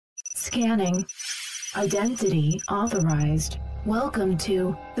Scanning. Identity authorized. Welcome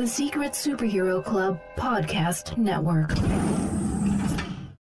to the Secret Superhero Club Podcast Network.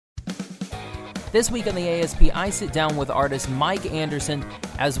 This week on the ASP, I sit down with artist Mike Anderson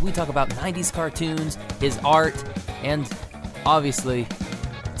as we talk about 90s cartoons, his art, and obviously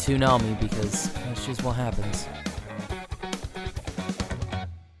Toonami, because that's just what happens.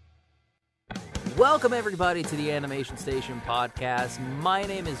 Welcome everybody to the Animation Station podcast. My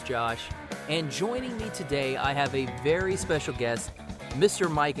name is Josh, and joining me today I have a very special guest,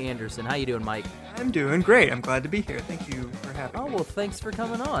 Mr. Mike Anderson. How you doing, Mike? I'm doing great. I'm glad to be here. Thank you for having me. Oh, well, thanks for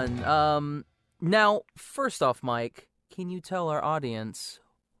coming on. Now, first off, Mike, can you tell our audience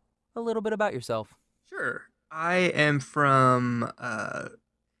a little bit about yourself? Sure. I am from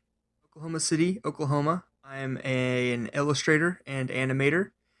Oklahoma City, Oklahoma. I'm an illustrator and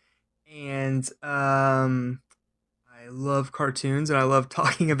animator, and I love cartoons and I love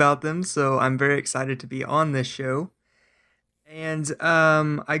talking about them, so I'm very excited to be on this show. And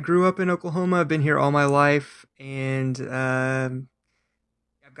I grew up in Oklahoma. I've been here all my life, and I've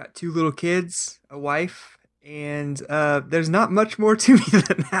got 2 little kids, a wife, and there's not much more to me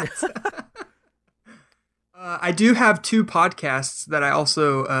than that. I do have 2 podcasts that I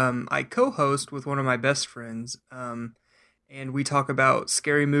also I co-host with one of my best friends, and we talk about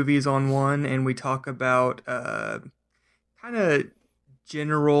scary movies on one, and we talk about kind of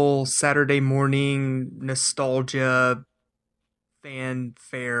general Saturday morning nostalgia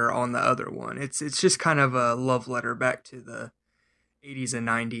fanfare on the other one. It's just kind of a love letter back to the 80s and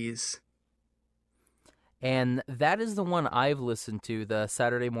 90s. And that is the one I've listened to, the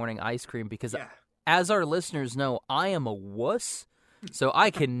Saturday Morning Ice Cream, because as our listeners know, I am a wuss, so I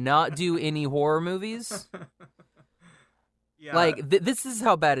cannot do any horror movies. Yeah. Like, this is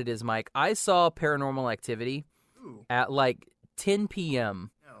how bad it is, Mike. I saw Paranormal Activity at like 10 p.m.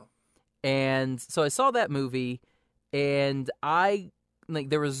 No. And so I saw that movie, and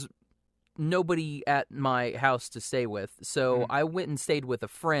there was nobody at my house to stay with, so I went and stayed with a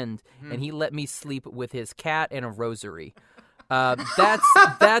friend, and he let me sleep with his cat and a rosary.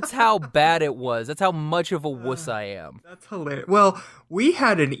 That's how bad it was. That's how much of a wuss I am. That's hilarious. Well, we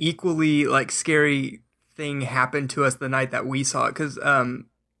had an equally scary thing happen to us the night that we saw it, because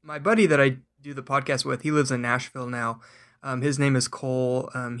my buddy that I do the podcast with, he lives in Nashville now. His name is Cole.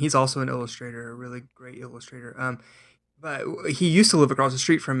 He's also an illustrator, a really great illustrator. But he used to live across the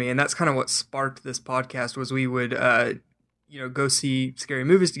street from me, and that's kind of what sparked this podcast. Was we would, go see scary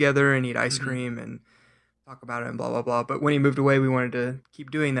movies together and eat ice cream and talk about it and blah blah blah. But when he moved away, we wanted to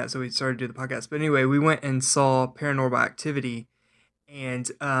keep doing that, so we started to do the podcast. But anyway, we went and saw Paranormal Activity, and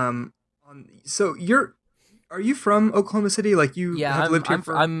so are you from Oklahoma City? Like you have lived here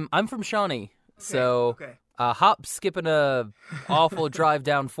for? I'm from Shawnee, okay, so okay. Hop, skipping a awful drive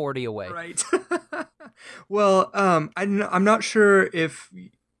down 40 away. Right. Well, I'm not sure if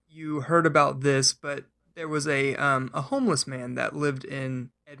you heard about this, but there was a homeless man that lived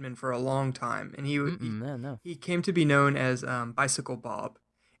in Edmond for a long time, and he came to be known as Bicycle Bob,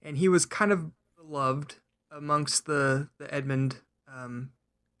 and he was kind of beloved amongst the Edmond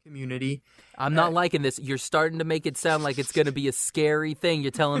community. I'm not liking this. You're starting to make it sound like it's going to be a scary thing.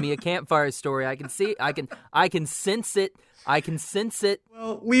 You're telling me a campfire story. I can see. I can sense it. I can sense it.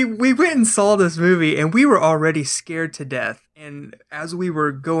 Well, we went and saw this movie, and we were already scared to death. And as we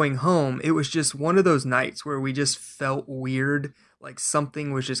were going home, it was just one of those nights where we just felt weird, like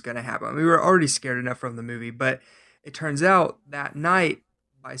something was just going to happen. We were already scared enough from the movie, but it turns out that night,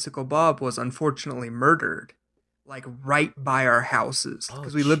 Bicycle Bob was unfortunately murdered, like right by our houses,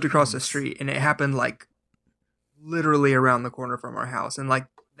 because we lived across the street, and it happened like literally around the corner from our house. And like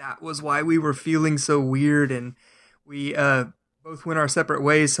that was why we were feeling so weird, and we both went our separate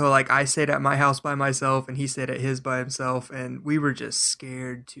ways. So like I stayed at my house by myself, and he stayed at his by himself, and we were just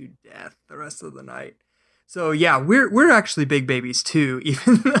scared to death the rest of the night. So yeah, we're actually big babies too,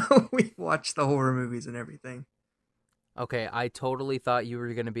 even though we watch the horror movies and everything. Okay, I totally thought you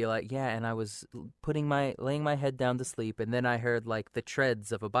were going to be like, yeah, and I was laying my head down to sleep, and then I heard like the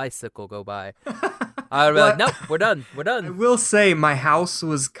treads of a bicycle go by. I'd be like, nope, we're done. I will say my house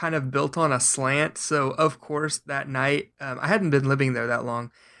was kind of built on a slant, so of course that night, I hadn't been living there that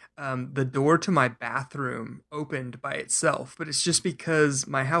long. The door to my bathroom opened by itself, but it's just because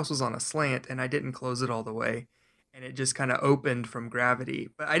my house was on a slant and I didn't close it all the way, and it just kind of opened from gravity.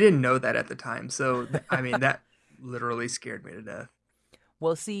 But I didn't know that at the time, so I mean that literally scared me to death.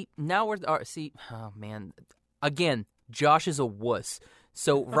 Well, see, now oh man, again, Josh is a wuss.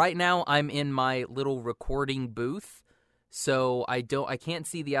 So right now I'm in my little recording booth, so I can't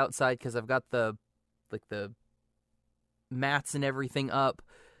see the outside because I've got the mats and everything up.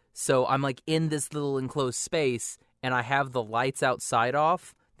 So I'm like in this little enclosed space, and I have the lights outside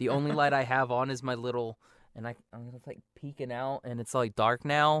off. The only light I have on is my little, and I'm like peeking out, and it's like dark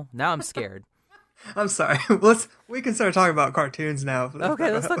now. Now I'm scared. I'm sorry. We can start talking about cartoons now.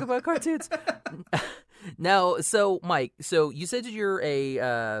 Okay, let's talk about cartoons. Now, so Mike, so you said that you're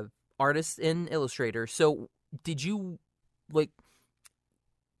a artist and illustrator. So did you like?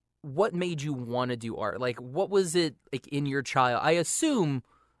 What made you want to do art? Like, what was it like in your child? I assume,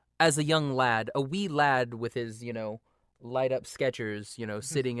 as a young lad, a wee lad with his, light up Skechers,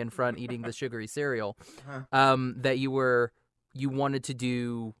 sitting in front eating the sugary cereal, that you wanted to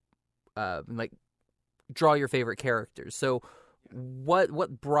do, like, draw your favorite characters. So,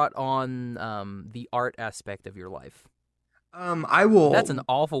 what brought on the art aspect of your life? I will. That's an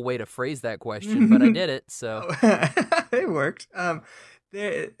awful way to phrase that question, but I did it. So it worked.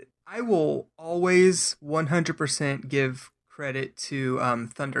 I will always 100% give credit to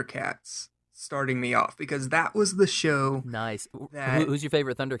Thundercats starting me off, because that was the show. Nice. Who's your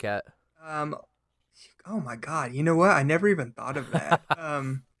favorite Thundercat? Oh my God! You know what? I never even thought of that.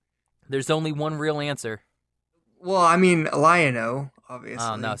 There's only one real answer. Well, I mean, Lion-O, obviously.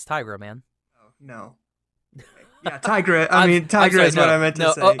 Oh no, it's Tigra, man. Oh no. Yeah, Tigra. Tigra is what I meant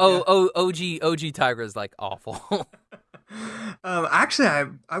to say. OG Tigra is like awful. Actually,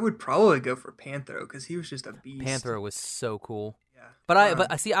 I would probably go for Panthro, because he was just a beast. Panthro was so cool. Yeah. But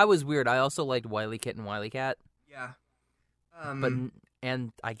I see, I was weird. I also liked Wily Kit and Wily Cat. Yeah.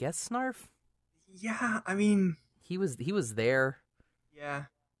 And I guess Snarf. Yeah, I mean, he was there. Yeah.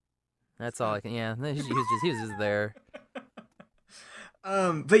 That's all I can. Yeah, he was just there.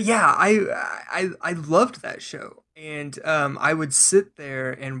 But yeah, I loved that show, and I would sit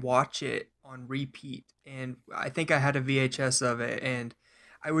there and watch it on repeat, and I think I had a VHS of it, and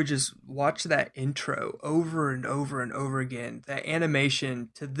I would just watch that intro over and over and over again. That animation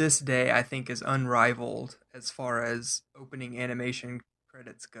to this day, I think, is unrivaled as far as opening animation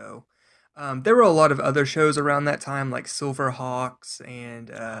credits go. There were a lot of other shows around that time, like Silverhawks and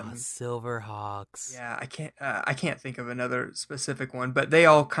Silverhawks. Yeah, I can't think of another specific one, but they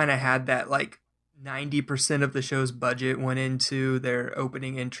all kind of had that, like 90% of the show's budget went into their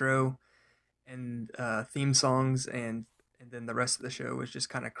opening intro and theme songs, and then the rest of the show was just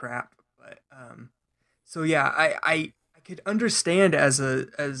kind of crap. But so yeah, I could understand as a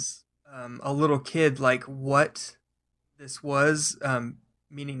little kid, like, what this was,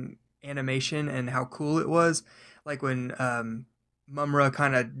 meaning animation, and how cool it was. Like when Mumra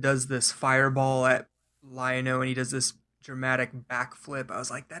kind of does this fireball at Lion-O, and he does this dramatic backflip. I was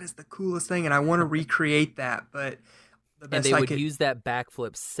like, that is the coolest thing, and I want to recreate that. But the best and they would use that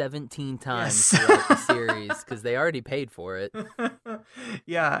backflip 17 times throughout the series, because they already paid for it.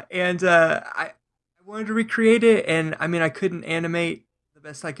 Yeah, and I wanted to recreate it, and I mean, I couldn't animate. The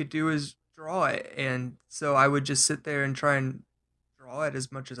best I could do is draw it, and so I would just sit there and try and draw it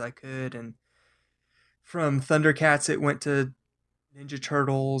as much as I could. And from Thundercats, it went to Ninja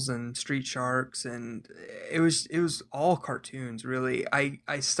Turtles and Street Sharks, and it was all cartoons, really.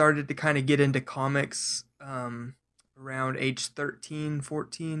 I started to kind of get into comics around age 13,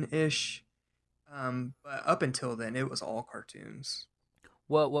 14-ish. But up until then, it was all cartoons.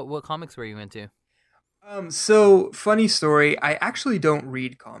 What comics were you into? So, funny story, I actually don't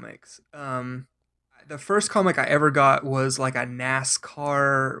read comics. The first comic I ever got was like a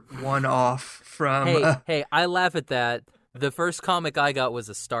NASCAR one-off from... Hey, I laugh at that. The first comic I got was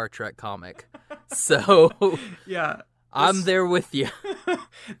a Star Trek comic. So, yeah, I'm there with you.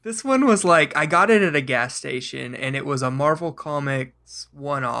 This one was like, I got it at a gas station, and it was a Marvel Comics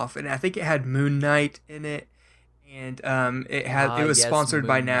one-off, and I think it had Moon Knight in it, and it was sponsored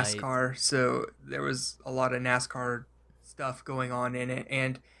by NASCAR, so there was a lot of NASCAR stuff going on in it,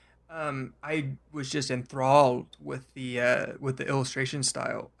 and I was just enthralled with the illustration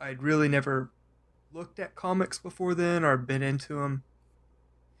style. I'd really never looked at comics before then or been into them,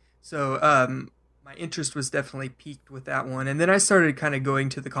 so my interest was definitely piqued with that one. And then I started kind of going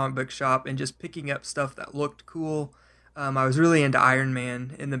to the comic book shop and just picking up stuff that looked cool. I was really into Iron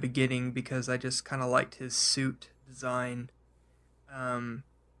Man in the beginning because I just kind of liked his suit design.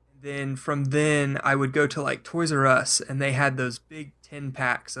 Then from then I would go to like Toys R Us, and they had those big 10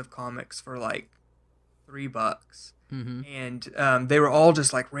 packs of comics for like $3. Mm-hmm. And they were all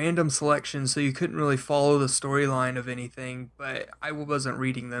just like random selections, so you couldn't really follow the storyline of anything, but I wasn't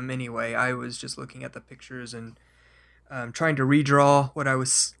reading them anyway. I was just looking at the pictures and trying to redraw what I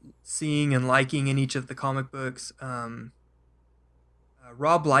was seeing and liking in each of the comic books. Rob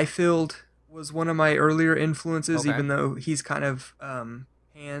Liefeld was one of my earlier influences, even though he's kind of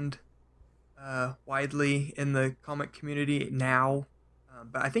panned widely in the comic community now.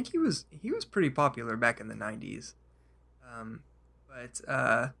 But I think he was pretty popular back in the '90s. Um, but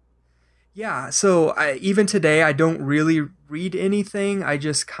yeah, so even today I don't really read anything. I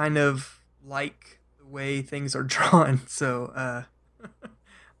just kind of like the way things are drawn. So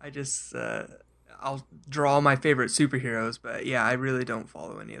I just I'll draw my favorite superheroes, but yeah, I really don't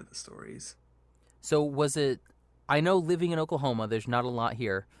follow any of the stories. So was it? I know living in Oklahoma, there's not a lot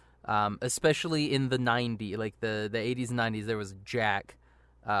here, especially in the '90s, like the '80s and '90s. There was Jack.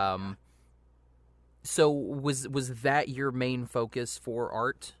 Um, so was that your main focus for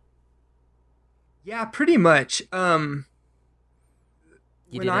art? Yeah, pretty much. You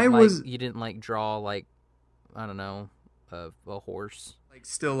When didn't I like was you didn't like draw like I don't know a horse. like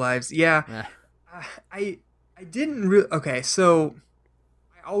still lives, yeah, Eh. I didn't really. Okay, so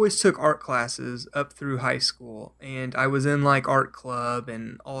I always took art classes up through high school, and I was in like art club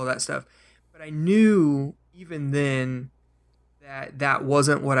and all of that stuff. But I knew even then that that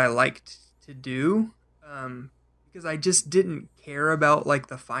wasn't what I liked to do, because I just didn't care about like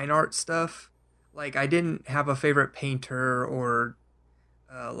the fine art stuff. Like I didn't have a favorite painter or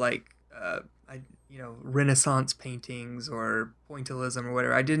like I Renaissance paintings or pointillism or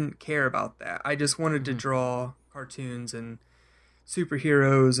whatever. I didn't care about that. I just wanted to Mhm. draw cartoons and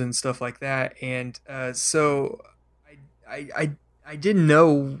superheroes and stuff like that. And so I didn't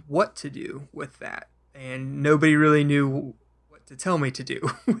know what to do with that, and nobody really knew what to tell me to do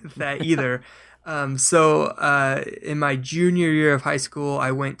with that either. So in my junior year of high school,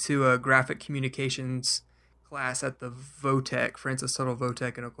 I went to a graphic communications class at the Votech, Francis Tuttle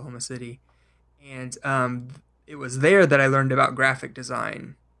Votech in Oklahoma City, and it was there that I learned about graphic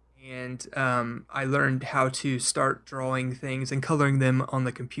design, and I learned how to start drawing things and coloring them on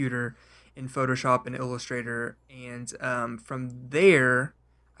the computer in Photoshop and Illustrator. And from there,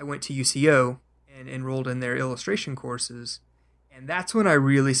 I went to UCO and enrolled in their illustration courses. And that's when I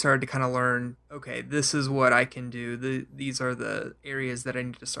really started to kind of learn, okay, this is what I can do. These are the areas that I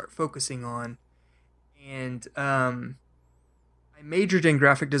need to start focusing on. And I majored in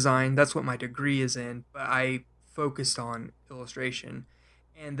graphic design. That's what my degree is in, but I focused on illustration.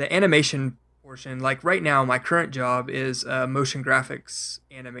 And the animation portion, like right now, my current job is a motion graphics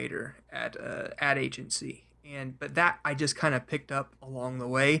animator at a ad agency. And but that I just kind of picked up along the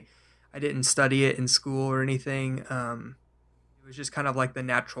way. I didn't study it in school or anything. It was just kind of like the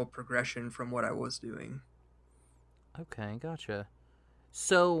natural progression from what I was doing. Okay, gotcha.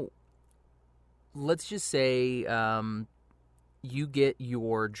 So let's just say you get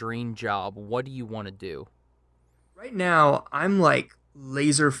your dream job. What do you want to do? Right now, I'm like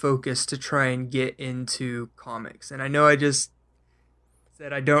laser focused to try and get into comics. And I know I just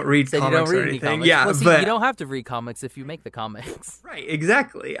said I don't read Said you don't comics or read any anything. comics. Yeah, Well, see, you but don't have to read comics if you make the comics. right,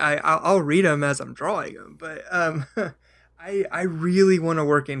 exactly. I'll read them as I'm drawing them, but I really want to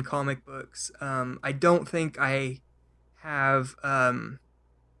work in comic books. I don't think I have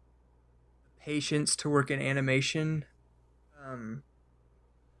patience to work in animation. Um,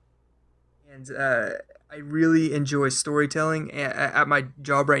 and I really enjoy storytelling. At my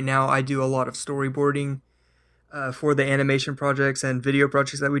job right now, I do a lot of storyboarding for the animation projects and video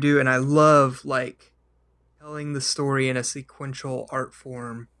projects that we do, and I love like telling the story in a sequential art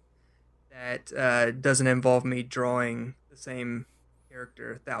form that doesn't involve me drawing the same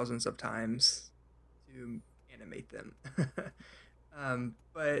character thousands of times to animate them.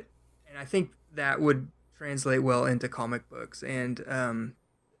 But and I think that would translate well into comic books. And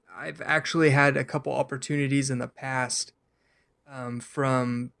I've actually had a couple opportunities in the past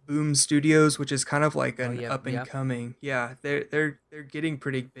from Boom Studios, which is kind of like Oh, an yeah, up and yeah. coming. Yeah, they're getting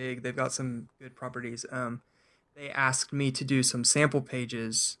pretty big. They've got some good properties. They asked me to do some sample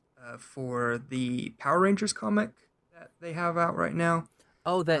pages for the Power Rangers comic that they have out right now.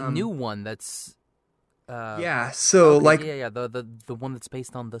 Oh, that new Um, one. That's yeah, so okay. like, Yeah, yeah. The one that's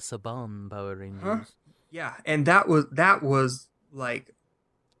based on the Saban Power huh? Rangers. Yeah, and that was like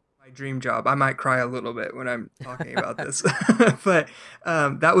my dream job. I might cry a little bit when I'm talking about this, but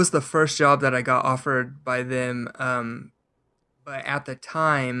that was the first job that I got offered by them. But at the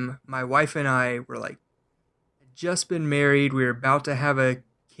time, my wife and I were like had just been married. We were about to have a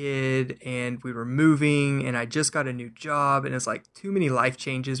kid, and we were moving, and I just got a new job, and it's like too many life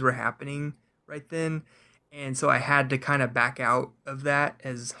changes were happening right then. And so I had to kind of back out of that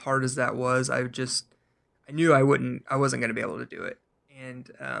as hard as that was. I knew I wasn't going to be able to do it.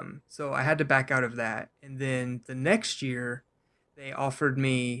 And so I had to back out of that. And then the next year, they offered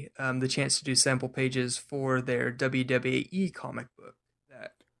me the chance to do sample pages for their WWE comic book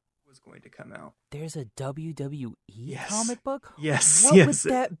that was going to come out. There's a WWE Yes. comic book. Yes, What would yes.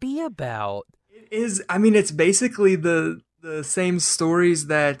 that be about? It is, I mean, it's basically the the same stories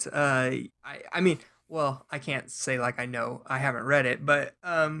that I mean, well, I can't say like I know. I haven't read it, but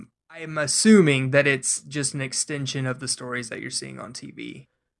I'm assuming that it's just an extension of the stories that you're seeing on TV.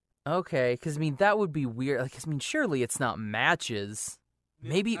 Okay, because I mean that would be weird. Like, I mean, surely it's not matches.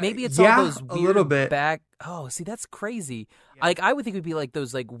 Maybe it's yeah, all those weird a little bit. back. Oh, see, that's crazy. Yeah. Like, I would think it would be like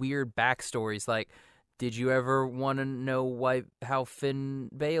those like weird backstories. Like, did you ever want to know how Finn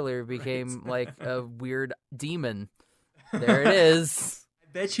Balor became like a weird demon? There it is.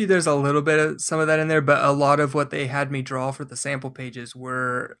 I bet you there's a little bit of some of that in there, but a lot of what they had me draw for the sample pages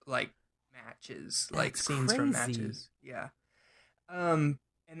were like matches, like That's scenes from crazy. matches. Yeah. And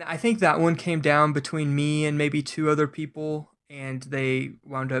I think that one came down between me and maybe two other people, and they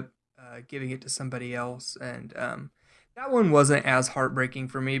wound up giving it to somebody else. And that one wasn't as heartbreaking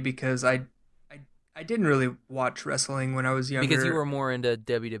for me because I didn't really watch wrestling when I was younger. Because you were more into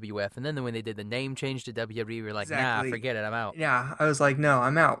WWF, and then when they did the name change to WWE, you were like, Exactly. nah, forget it, I'm out. Yeah, I was like, no,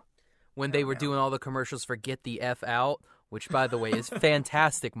 I'm out. When they were doing all the commercials for Get the F Out, which, by the way, is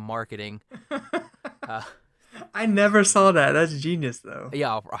fantastic marketing. I never saw that. That's genius, though.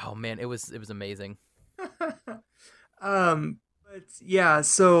 Yeah, oh man, it was amazing. But yeah,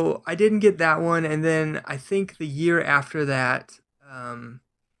 so I didn't get that one, and then I think the year after that,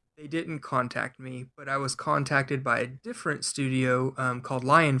 they didn't contact me, but I was contacted by a different studio called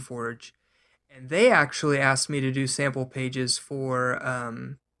Lion Forge, and they actually asked me to do sample pages for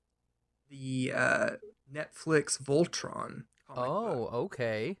the Netflix Voltron comic book.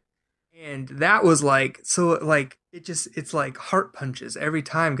 Okay. And that was like, so like it's like heart punches every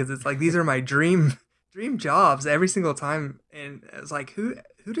time because it's like these are my dream jobs every single time, and it was like who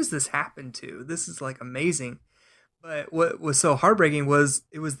does this happen to? This is like amazing. But what was so heartbreaking was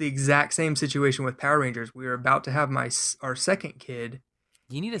it was the exact same situation with Power Rangers. We were about to have our second kid.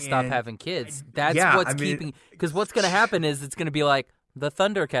 You need to stop having kids. Keeping, because what's going to happen is it's going to be like the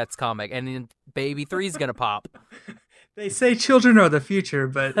Thundercats comic, and then Baby 3 is going to pop. They say children are the future,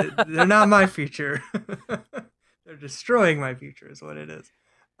 but they're not my future. They're destroying my future is what it is.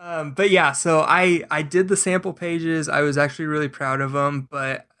 But yeah, so I did the sample pages. I was actually really proud of them.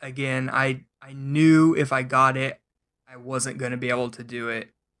 But again, I knew if I got it, I wasn't going to be able to do it.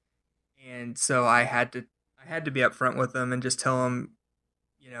 And so I had to be upfront with them and just tell them,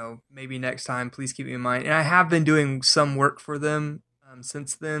 maybe next time, please keep me in mind. And I have been doing some work for them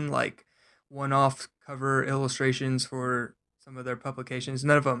since then, like one-off cover illustrations for some of their publications.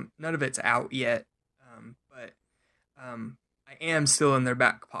 None of it's out yet, but I am still in their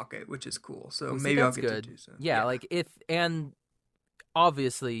back pocket, which is cool. So maybe I'll get to do so. Yeah, like and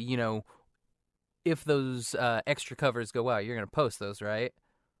obviously, if those extra covers go out, you're gonna post those, right?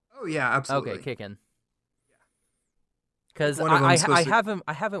 Oh yeah, absolutely. Okay, kicking. Because I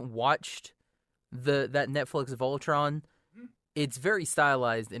haven't watched that Netflix Voltron. It's very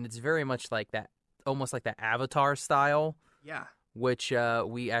stylized, and it's very much like that, almost like that Avatar style. Yeah. Which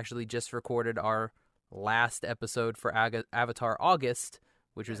we actually just recorded our last episode for Avatar August,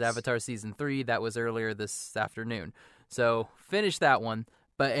 which was Avatar Season 3. That was earlier this afternoon. So finished that one.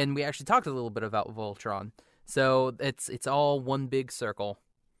 And we actually talked a little bit about Voltron. So it's all one big circle.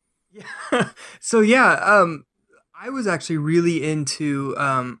 Yeah. So yeah, I was actually really into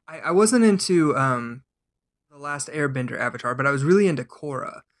I wasn't into the last Airbender Avatar, but I was really into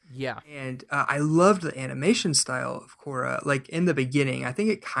Korra. Yeah. And I loved the animation style of Korra. Like in the beginning, I think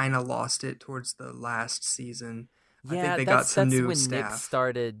it kind of lost it towards the last season. Yeah, I think they got some new when staff. Nick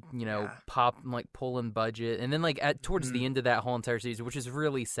started, pulling budget, and then towards the end of that whole entire season, which is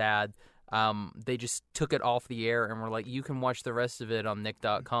really sad. They just took it off the air and were like, you can watch the rest of it on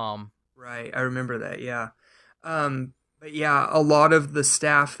Nick.com. Right, I remember that. Yeah, but yeah, a lot of the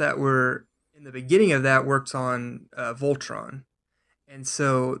staff that were in the beginning of that worked on Voltron. And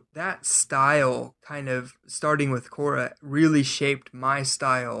so that style, kind of starting with Korra, really shaped my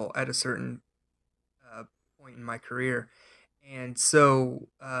style at a certain point in my career. And so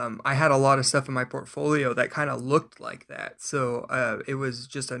I had a lot of stuff in my portfolio that kind of looked like that. So it was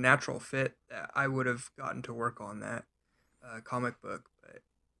just a natural fit that I would have gotten to work on that comic book. But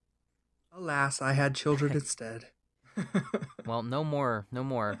alas, I had children instead. Well, no more.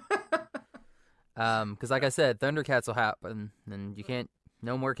 Because like I said, Thundercats will happen, and you can't.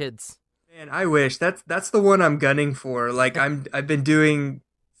 No more kids. Man, I wish that's the one I'm gunning for. Like I've been doing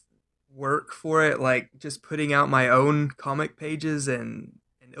work for it, like just putting out my own comic pages and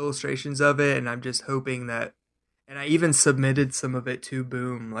illustrations of it, and I'm just hoping that. And I even submitted some of it to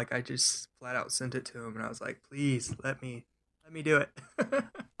Boom. Like I just flat out sent it to him, and I was like, please let me do it.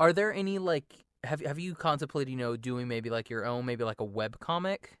 Are there any have you contemplated doing maybe like your own, maybe like a web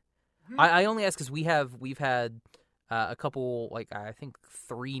comic? I only ask because we've had a couple, like I think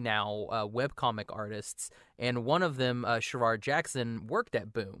 3 now, webcomic artists, and one of them, Sherrod Jackson, worked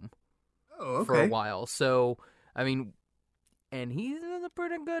at Boom for a while. So, I mean, and he's doing a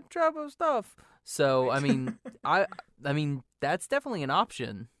pretty good job of stuff. So, I mean, I mean, that's definitely an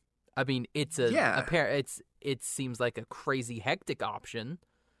option. I mean, it's it seems like a crazy hectic option.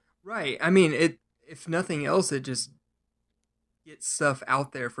 Right. I mean, if nothing else, it just gets stuff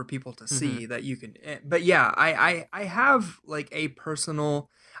out there for people to see that you can. But yeah, I have like a personal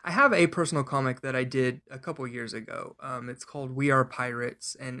comic that I did a couple years ago. It's called We Are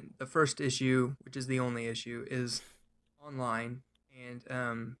Pirates, and the first issue, which is the only issue, is online. And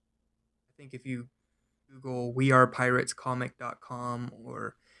I think if you Google wearepiratescomic.com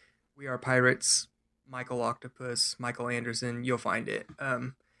or We Are Pirates Michael Octopus, Michael Anderson, you'll find it.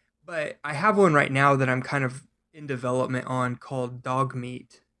 But I have one right now that I'm kind of in development on called Dog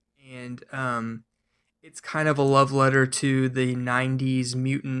Meat. And it's kind of a love letter to the 90s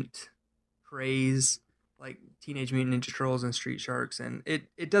mutant craze, like Teenage Mutant Ninja Turtles and Street Sharks. And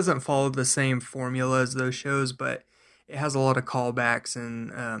it doesn't follow the same formula as those shows, but it has a lot of callbacks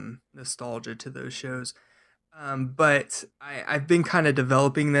and nostalgia to those shows. But I've been kind of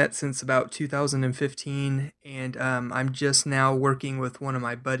developing that since about 2015, and I'm just now working with one of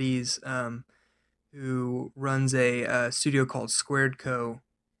my buddies who runs a studio called Squared Co.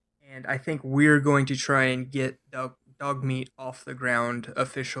 And I think we're going to try and get Dog Meat off the ground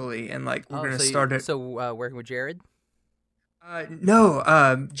officially, and like we're going to start it. So working with Jared?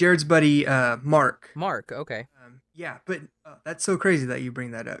 No, Jared's buddy Mark. Mark, okay. Yeah, but that's so crazy that you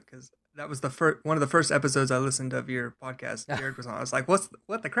bring that up, because that was one of the first episodes I listened of your podcast. Jared was on. I was like,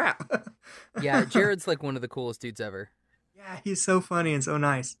 what the crap? Yeah, Jared's like one of the coolest dudes ever. Yeah, he's so funny and so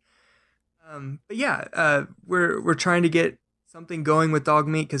nice. But yeah, we're trying to get something going with Dog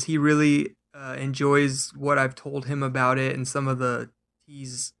Meat, because he really enjoys what I've told him about it and some of the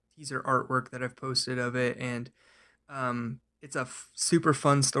teaser artwork that I've posted of it. And it's a super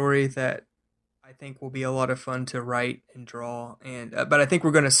fun story that I think will be a lot of fun to write and draw. And but I think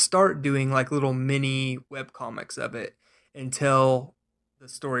we're going to start doing like little mini web comics of it until the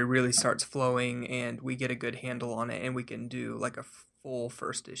story really starts flowing and we get a good handle on it and we can do like a full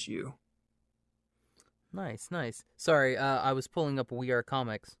first issue. Nice. Sorry, I was pulling up We Are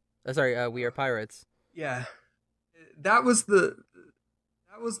Comics. We Are Pirates. Yeah, that was the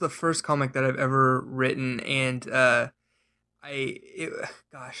first comic that I've ever written, and I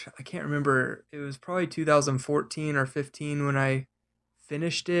can't remember. It was probably 2014 or 15 when I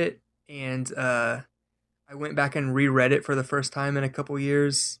finished it, and I went back and reread it for the first time in a couple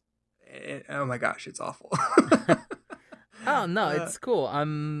years. And, oh my gosh, it's awful. Oh no, it's cool.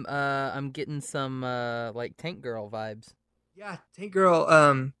 I'm getting some like Tank Girl vibes. Yeah, Tank Girl.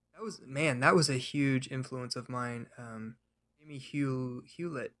 That was a huge influence of mine. Amy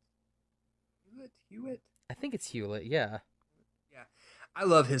Hewlett. I think it's Hewlett. Yeah. Yeah, I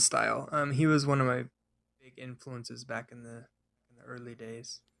love his style. He was one of my big influences back in the early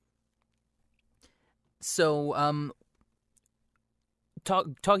days. So,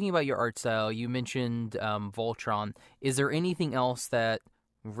 talking about your art style, you mentioned Voltron. Is there anything else that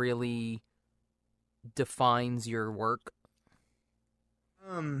really defines your work?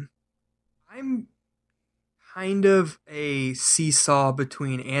 I'm kind of a seesaw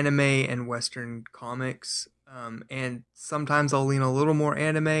between anime and Western comics. And sometimes I'll lean a little more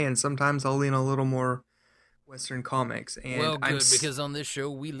anime, and sometimes I'll lean a little more Western comics. And well, good, because on this show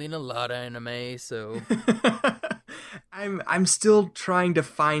we lean a lot of anime, so I'm still trying to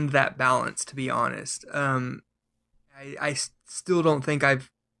find that balance, to be honest. I still don't think I've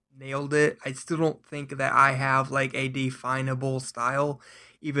nailed it. I still don't think that I have like a definable style,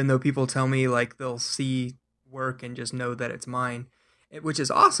 even though people tell me like they'll see work and just know that it's mine, which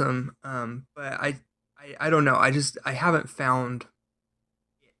is awesome. But I don't know. I haven't found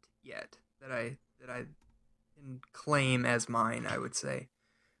it yet that I can claim as mine, I would say.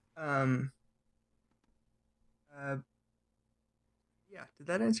 Yeah, did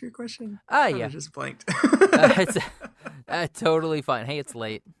that answer your question? Yeah. I just blanked. It's totally fine. Hey, it's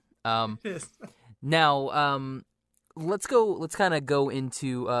late. Yes. Now, let's kind of go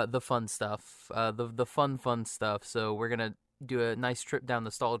into the fun stuff, the fun stuff. So we're gonna do a nice trip down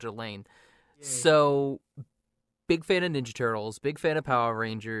nostalgia lane. Yay. So, big fan of Ninja Turtles, big fan of Power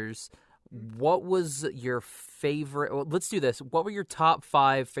Rangers. What was your favorite? Well, let's do this. What were your top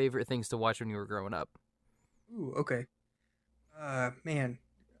 5 favorite things to watch when you were growing up? Ooh, okay. Man,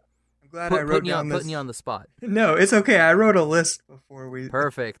 I'm glad I wrote down this. Putting you on the spot. No, it's okay. I wrote a list before we.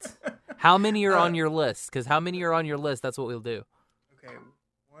 Perfect. How many are on your list? Because how many are on your list? That's what we'll do. Okay,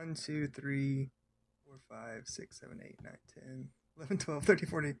 1, 2, 3, 4, 5, 6, 7, 8, 9, 10, 11, 12, 13,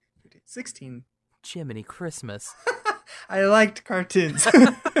 14, 15, 16. Jiminy Christmas. I liked cartoons.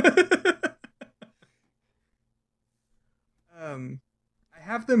 I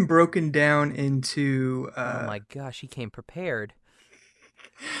have them broken down into Oh my gosh, he came prepared.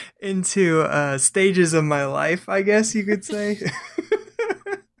 into stages of my life, I guess you could say.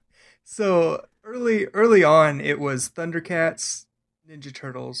 So early on, it was Thundercats, Ninja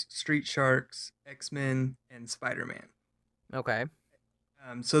Turtles, Street Sharks, X-Men, and Spider-Man. Okay.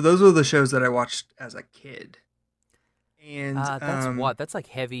 So those were the shows that I watched as a kid. And that's like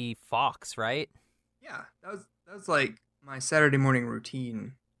heavy Fox, right? Yeah, that was like my Saturday morning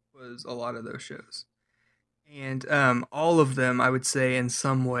routine was a lot of those shows. And all of them, I would say, in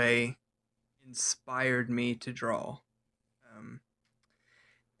some way inspired me to draw.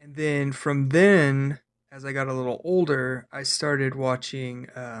 And then from then, as I got a little older, I started watching.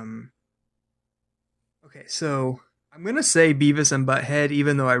 Okay, so I'm going to say Beavis and Butthead,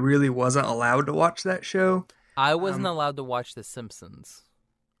 even though I really wasn't allowed to watch that show. I wasn't allowed to watch The Simpsons.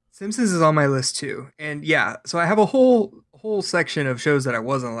 Simpsons is on my list too. And yeah, so I have a whole section of shows that I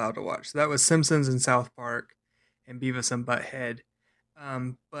wasn't allowed to watch. So that was Simpsons and South Park and Beavis and Butthead.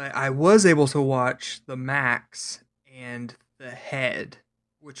 But I was able to watch The Max and The Head,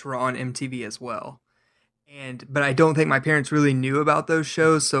 which were on MTV as well. But I don't think my parents really knew about those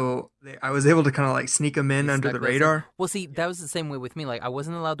shows, so I was able to kind of like sneak them in under the radar. Well, see, that was the same way with me. Like, I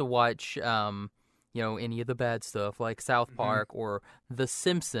wasn't allowed to watch, any of the bad stuff like South Park or The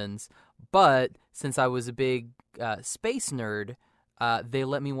Simpsons. But since I was a big space nerd, they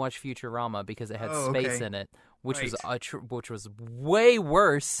let me watch Futurama because it had space in it, which was which was way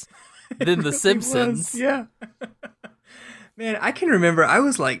worse than The Simpsons. Yeah. Man, I can remember I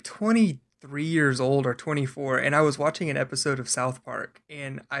was like 23 years old or 24, and I was watching an episode of South Park,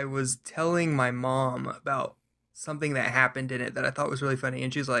 and I was telling my mom about something that happened in it that I thought was really funny,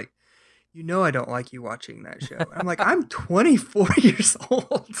 and she's like, "You know I don't like you watching that show." I'm like, "I'm 24 years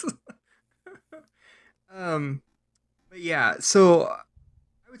old." But yeah, so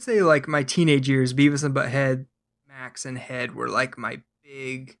I would say like my teenage years, Beavis and Butthead, Max, and Head were like my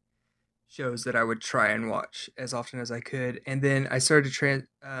big shows that I would try and watch as often as I could. And then I started to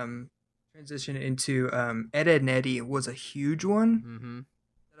transition into Ed, Edd n Eddy was a huge one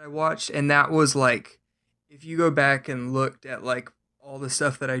that I watched. And that was like, if you go back and looked at like all the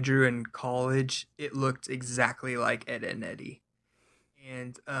stuff that I drew in college, it looked exactly like Ed, Edd n Eddy.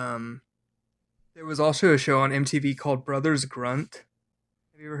 And there was also a show on MTV called Brothers Grunt.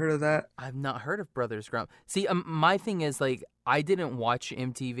 Have you ever heard of that? I've not heard of Brothers Grunt. See, my thing is like I didn't watch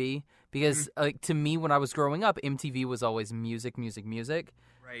MTV because like to me when I was growing up, MTV was always music,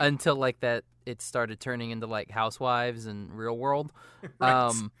 right. Until like that it started turning into like Housewives and Real World.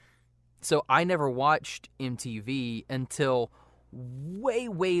 Right. So I never watched MTV until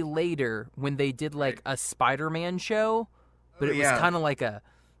way later when they did like a Spider-Man show, but it was kind of like a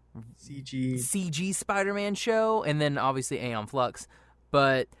CG Spider-Man show, and then obviously Aeon Flux.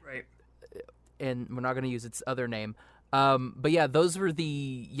 But and we're not going to use its other name. But yeah, those were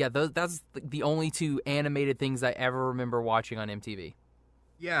that's the only two animated things I ever remember watching on MTV.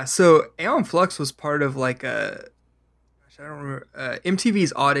 Yeah, so Aeon Flux was part of like I don't remember.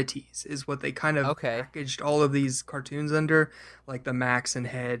 MTV's Oddities is what they kind of packaged all of these cartoons under, like the Max and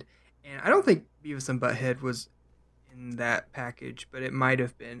Head. And I don't think Beavis and Butthead was in that package, but it might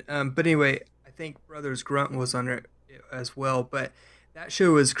have been. But anyway, I think Brothers Grunt was under it as well. But that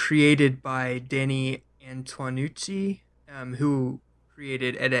show was created by Danny Antonucci, who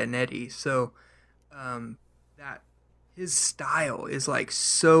created Ed, Edd n Eddy. So that his style is like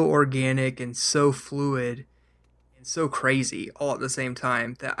so organic and so fluid and so crazy all at the same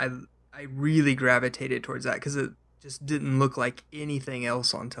time that I really gravitated towards that because it just didn't look like anything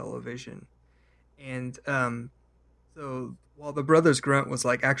else on television. And so while the Brothers Grunt was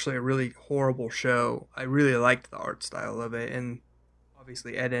like actually a really horrible show, I really liked the art style of it, and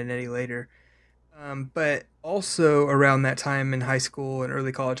obviously Ed, Edd n Eddy later. But also around that time in high school and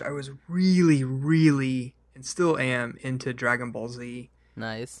early college, I was really, and still am, into Dragon Ball Z.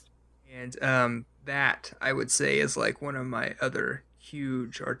 Nice. And that, I would say, is like one of my other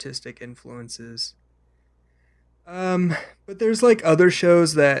huge artistic influences. But there's like other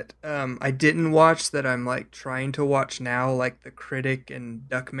shows that I didn't watch that I'm like trying to watch now, like The Critic and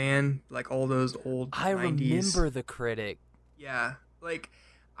Duckman, like all those old I 90s. remember The Critic. Yeah, like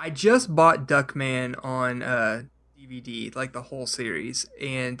I just bought Duckman on DVD, like the whole series,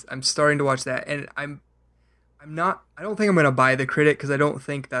 and I'm starting to watch that. And I don't think I'm gonna buy The Critic because I don't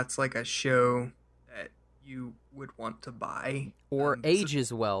think that's like a show that you would want to buy or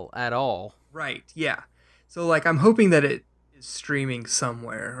ages well at all. Right? Yeah. So like I'm hoping that it is streaming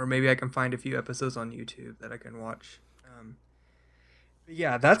somewhere, or maybe I can find a few episodes on YouTube that I can watch. But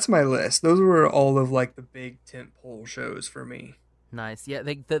yeah, that's my list. Those were all of like the big tentpole shows for me. Nice. Yeah,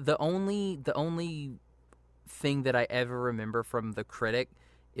 the only thing that I ever remember from the Critic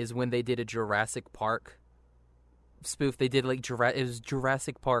is when they did a Jurassic Park spoof. They did like it was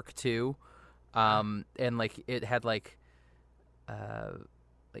Jurassic Park 2. And like it had like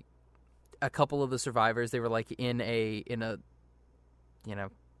a couple of the survivors, they were like in a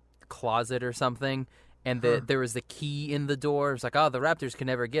closet or something, and there was the key in the door. It was like, oh, the raptors can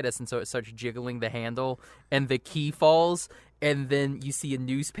never get us, and so it starts jiggling the handle, and the key falls, and then you see a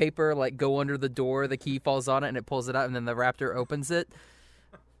newspaper like go under the door, the key falls on it, and it pulls it out, and then the raptor opens it,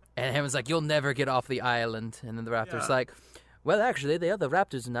 and Hammond's like, you'll never get off the island, and then the raptor's like, well, actually, the other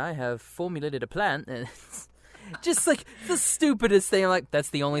raptors and I have formulated a plan, and it's just like the stupidest thing. I'm like, that's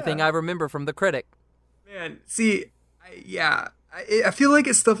the only thing I remember from the Critic. Man, see, I feel like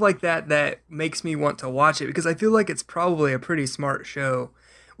it's stuff like that that makes me want to watch it, because I feel like it's probably a pretty smart show,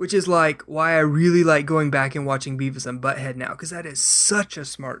 which is like why I really like going back and watching Beavis and Butthead now, because that is such a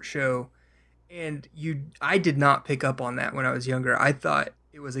smart show. And I did not pick up on that when I was younger. I thought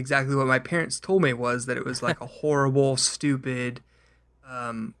it was exactly what my parents told me it was, that it was like a horrible, stupid,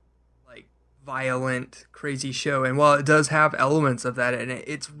 like violent, crazy show. And while it does have elements of that in it,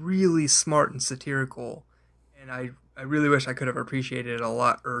 it's really smart and satirical. And I really wish I could have appreciated it a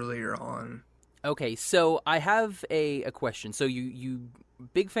lot earlier on. Okay, so I have a question. So you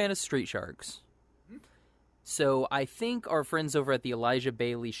big fan of Street Sharks. Mm-hmm. So I think our friends over at the Elijah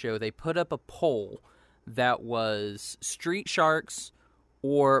Bailey Show, they put up a poll that was Street Sharks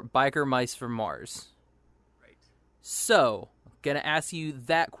or Biker Mice from Mars. Right. So, I'm going to ask you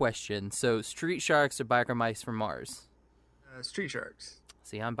that question. So, Street Sharks or Biker Mice from Mars? Street Sharks.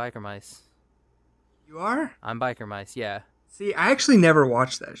 See, I'm Biker Mice. You are? I'm Biker Mice, yeah. See, I actually never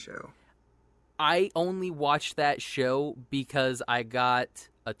watched that show. I only watched that show because I got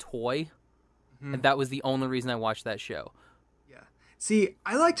a toy, and that was the only reason I watched that show. Yeah. See,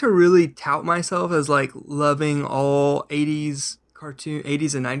 I like to really tout myself as like loving all 80s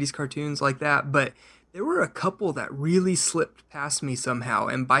and 90s cartoons like that, but there were a couple that really slipped past me somehow,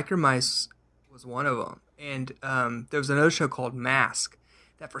 and Biker Mice was one of them. And there was another show called Mask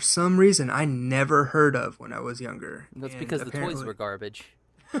that for some reason I never heard of when I was younger. That's and because the apparently... toys were garbage.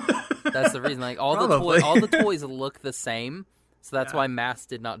 That's the reason. Like all Probably. all the toys look the same, so that's why Mask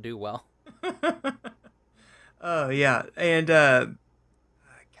did not do well. Oh yeah, and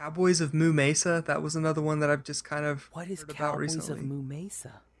Cowboys of Moo Mesa. That was another one that I've just kind of What is heard about Cowboys recently. of Moo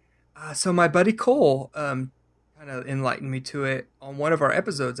Mesa? So my buddy Cole kind of enlightened me to it on one of our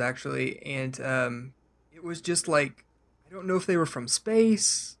episodes actually, and it was just like, I don't know if they were from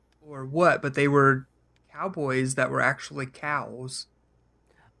space or what, but they were cowboys that were actually cows.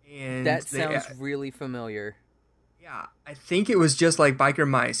 And That sounds really familiar. Yeah, I think it was just like Biker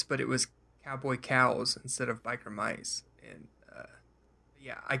Mice, but it was cowboy cows instead of biker mice. And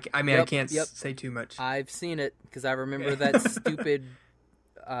yeah, I mean, I can't say too much. I've seen it because I remember that stupid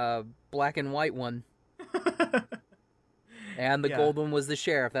black and white one. And the gold one was the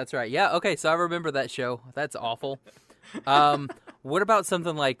sheriff. That's right. Yeah, okay, so I remember that show. That's awful. What about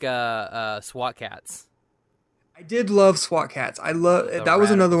something like SWAT Cats? I did love SWAT Cats. That was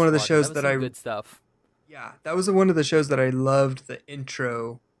another one of the shows that I good stuff. Yeah, that was one of the shows that I loved the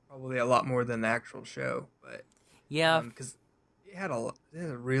intro probably a lot more than the actual show. But yeah, because it had a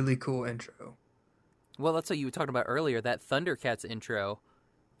really cool intro. Well, that's what you were talking about earlier, that Thundercats intro,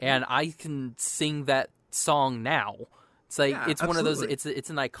 and I can sing that song now. It's like it's one of those. It's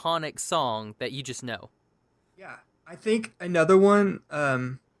an iconic song that you just know. Yeah, I think another one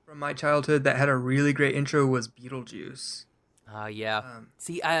from my childhood that had a really great intro was Beetlejuice. Yeah.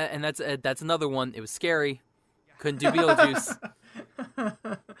 See, and that's another one. It was scary. Couldn't do Beetlejuice.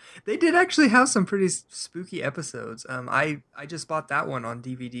 They did actually have some pretty spooky episodes. I just bought that one on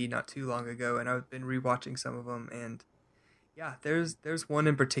DVD not too long ago, and I've been rewatching some of them. And yeah, there's one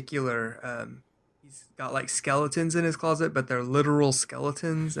in particular. He's got like skeletons in his closet, but they're literal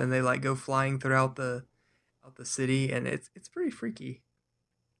skeletons, and they like go flying throughout the city, and it's pretty freaky.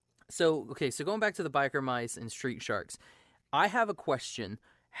 So going back to the Biker Mice and Street Sharks, I have a question.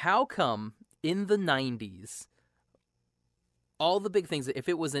 How come in the 90s, all the big things, if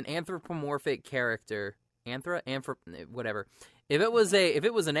it was an anthropomorphic character, whatever, if it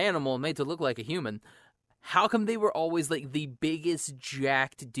was an animal made to look like a human, how come they were always like the biggest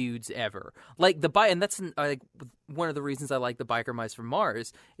jacked dudes ever? Like and that's like one of the reasons I like the Biker Mice from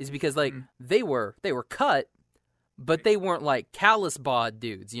Mars is because like they were cut, but they weren't like callous bod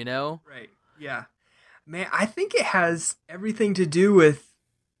dudes, you know? Right. Yeah. Man, I think it has everything to do with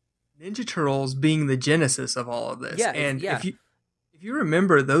Ninja Turtles being the genesis of all of this. Yeah, And yeah. if you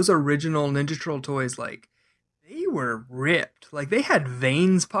remember those original Ninja Turtle toys, like they were ripped. Like they had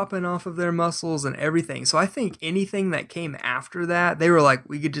veins popping off of their muscles and everything. So I think anything that came after that, they were like,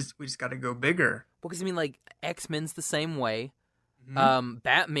 we just got to go bigger. Well, because I mean, like X-Men's the same way. Mhm.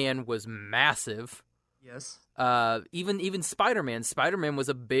 Batman was massive. Yes. Even Spider-Man. Spider-Man was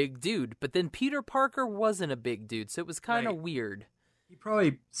a big dude, but then Peter Parker wasn't a big dude, so it was kind of Right. weird. He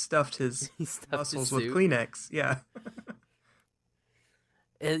probably stuffed his He stuffed his muscles with suit. Kleenex. Yeah.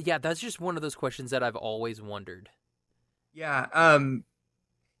 Yeah, that's just one of those questions that I've always wondered. Yeah.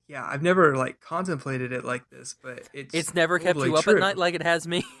 Yeah, I've never like contemplated it like this, but It's never kept totally you up true. at night like it has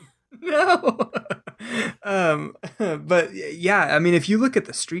me. No. But yeah, I mean, if you look at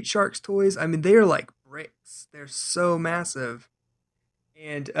the Street Sharks toys, I mean, they are like bricks. They're so massive.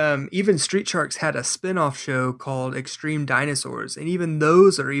 And even Street Sharks had a spin-off show called Extreme Dinosaurs, and even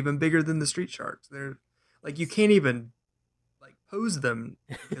those are even bigger than the Street Sharks. They're like you can't even like pose them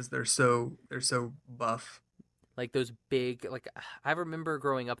because they're so buff. Like those big, like I remember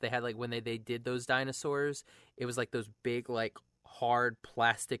growing up, they had like when they did those dinosaurs, it was like those big like hard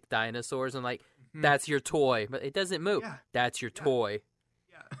plastic dinosaurs, and like Mhm. that's your toy, but it doesn't move. Yeah. That's your Yeah. toy.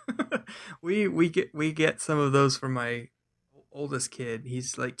 Yeah. we get some of those from my oldest kid.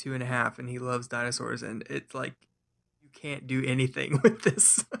 He's like 2.5 and he loves dinosaurs, and it's like you can't do anything with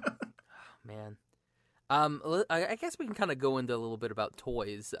this. Man. I guess we can kind of go into a little bit about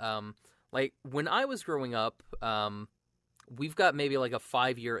toys. Like when I was growing up, we've got maybe like a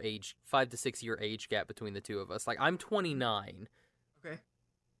 5 to 6 year age gap between the two of us. Like I'm 29, Okay.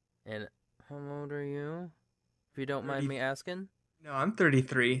 and how old are you? If you don't mind 30. me asking. No, I'm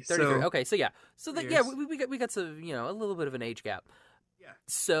 33. 33. So Okay, so yeah, so Years. yeah, we got some, a little bit of an age gap. yeah.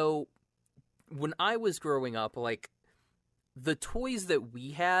 So when I was growing up, like the toys that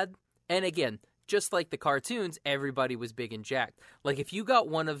we had, and again, just like the cartoons, everybody was big and jacked. Like if you got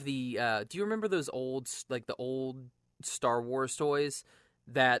one of the, do you remember those the old Star Wars toys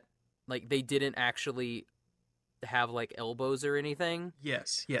that like they didn't actually have like elbows or anything?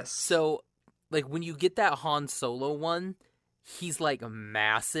 Yes. Yes. So like when you get that Han Solo one, he's like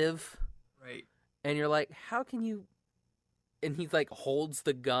massive. right. And you're like, how can you? And he like holds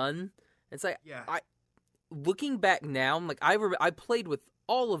the gun. It's like, Yeah. looking back now, I'm like, I played with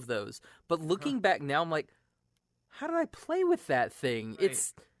all of those, but looking back now, I'm like, how did I play with that thing? Right.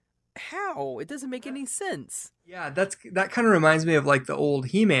 It's how it doesn't make any sense. Yeah, that kind of reminds me of like the old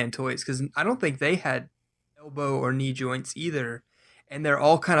He-Man toys because I don't think they had elbow or knee joints either, and they're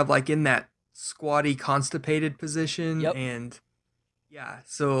all kind of like in that squatty, constipated position. Yep. And yeah,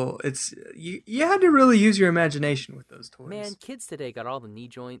 so it's you had to really use your imagination with those toys. Man, kids today got all the knee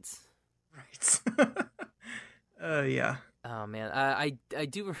joints. Right. Yeah. Oh man, I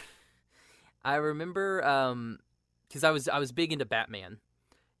do. I remember because I was big into Batman,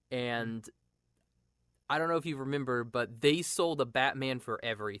 and I don't know if you remember, but they sold a Batman for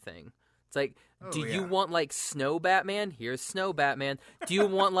everything. It's like, Oh, do you yeah. want like Snow Batman? Here's Snow Batman. Do you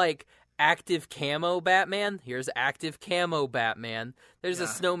want like active camo Batman? Here's active camo Batman. There's a Yeah.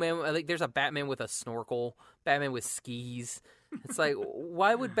 snowman. Like there's a Batman with a snorkel. Batman with skis. It's like,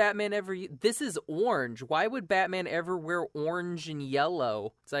 why would Batman ever? This is orange. Why would Batman ever wear orange and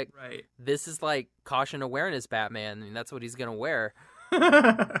yellow? It's like, Right. this is like caution awareness Batman. I mean, that's what he's gonna wear.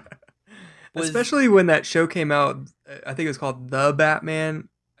 Was- Especially when that show came out, I think it was called The Batman.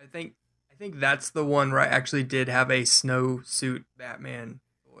 I think that's the one where I actually did have a snowsuit Batman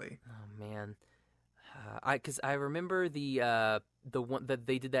toy. Oh man, because I remember the one that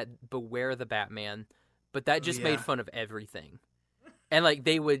they did that Beware the Batman, but that Oh, just yeah. made fun of everything. And like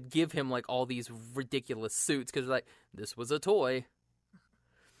they would give him like all these ridiculous suits because like this was a toy.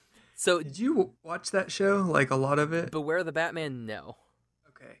 So Did you watch that show? Like a lot of it? Beware the Batman, no,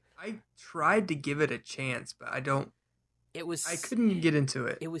 Okay. I tried to give it a chance, but I couldn't get into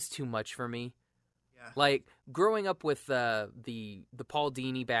it. It was too much for me. Yeah. Like growing up with the Paul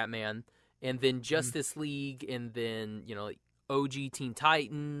Dini Batman, and Mm-hmm. then Justice League, and then like, OG Teen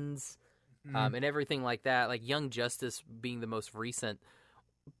Titans, Mhm. and everything like that. Like Young Justice being the most recent.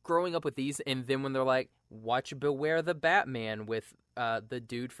 Growing up with these, and then when they're like, "Watch Beware the Batman" with the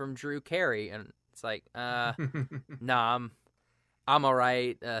dude from Drew Carey, and it's like, nah, I'm all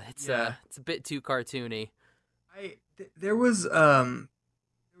right. It's Yeah. it's a bit too cartoony. There was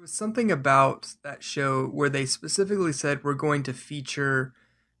something about that show where they specifically said we're going to feature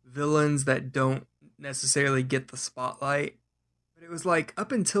villains that don't necessarily get the spotlight. But it was like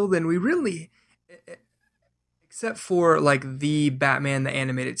up until then we really except for like the Batman the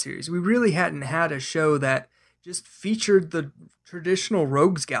animated series, we really hadn't had a show that just featured the traditional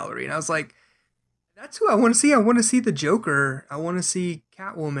rogues gallery. And I was like, that's who I want to see. I want to see the Joker. I want to see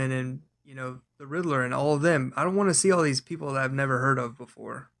Catwoman and, the Riddler and all of them. I don't want to see all these people that I've never heard of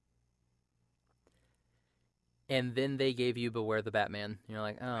before. And then they gave you Beware the Batman. You're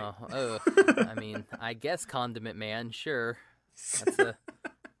like, oh. I mean, I guess Condiment Man, sure.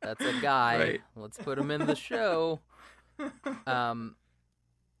 That's a guy. Right. Let's put him in the show.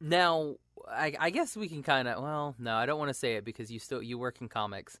 Now, I guess we can kind of. Well, no, I don't want to say it because you work in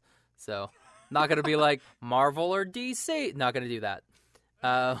comics, so not gonna be like Marvel or DC. Not gonna do that.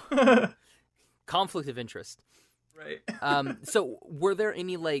 Conflict of interest. Right. So were there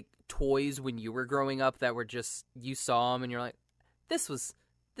any like toys when you were growing up that were just you saw them and you're like, this was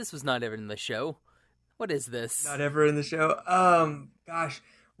not ever in the show. What is this? Not ever in the show. Gosh,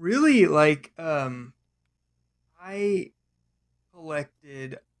 really, like, I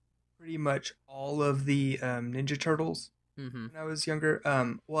collected pretty much all of the Ninja Turtles when I was younger.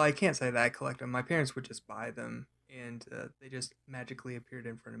 Well, I can't say that I collect them. My parents would just buy them, and they just magically appeared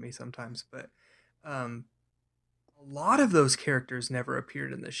in front of me sometimes. But a lot of those characters never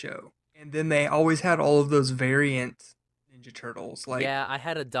appeared in the show, and then they always had all of those variant Ninja Turtles. Like, yeah, I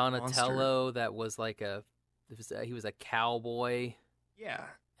had a Donatello Monster. that was like he was a cowboy. Yeah,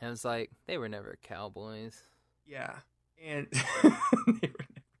 And it was like, they were never cowboys. yeah, and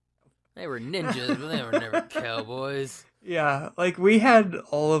They were ninjas, but they were never cowboys. yeah, like we had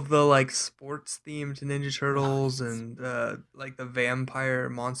all of the like sports themed Ninja Turtles and like the vampire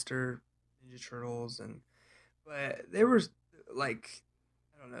monster Ninja Turtles, but there was like,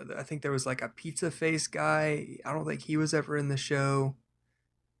 I don't know, I think there was like a pizza face guy. I don't think he was ever in the show.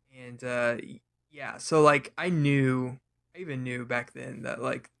 And yeah, so like I even knew back then that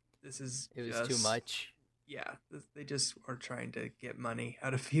like this is It was too much. Yeah, they just are trying to get money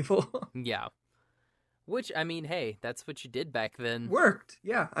out of people. Yeah. Which, I mean, hey, that's what you did back then. Worked.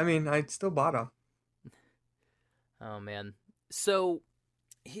 Yeah, I mean, I still bought them. Oh man. So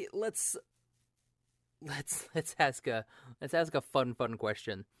let's ask a fun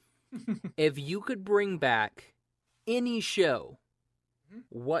question. If you could bring back any show,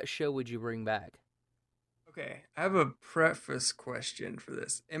 what show would you bring back? Okay, I have a preface question for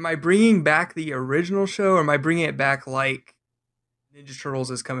this. Am I bringing back the original show, or am I bringing it back like Ninja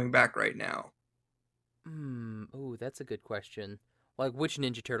Turtles is coming back right now? Oh, that's a good question. Like, which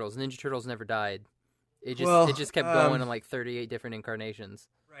Ninja Turtles? Ninja Turtles never died. It just kept going in like 38 different incarnations.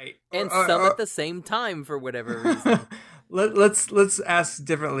 Right. And some at the same time for whatever reason. Let's ask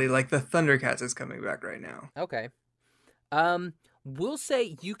differently. Like the Thundercats is coming back right now. Okay. We'll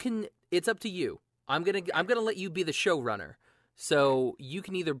say you can. It's up to you. I'm gonna let you be the showrunner. So you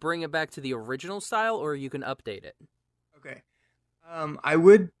can either bring it back to the original style or you can update it. Okay. I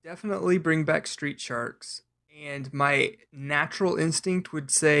would definitely bring back Street Sharks, and my natural instinct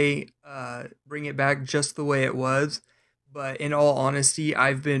would say bring it back just the way it was. But in all honesty,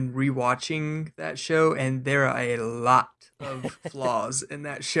 I've been rewatching that show, and there are a lot of flaws in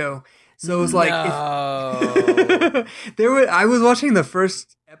that show. So it was like, No. I was watching the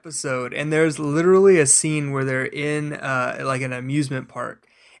first episode, and there's literally a scene where they're in like an amusement park,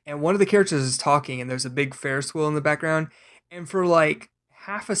 and one of the characters is talking, and there's a big Ferris wheel in the background, and for like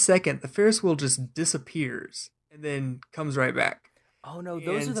half a second, the Ferris wheel just disappears and then comes right back. Oh no,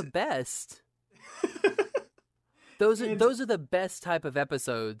 those are the best. Those are the best type of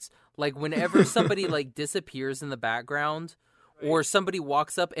episodes. Like whenever somebody like disappears in the background. Right. Or somebody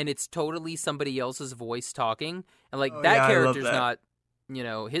walks up and it's totally somebody else's voice talking, and like that character's not,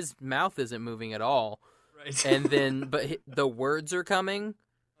 his mouth isn't moving at all. Right. And then, but the words are coming,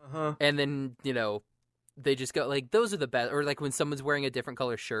 and then they just go like those are the best. Or like when someone's wearing a different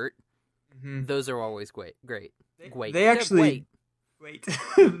color shirt, those are always great. They actually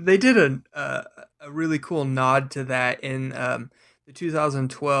they did a really cool nod to that in the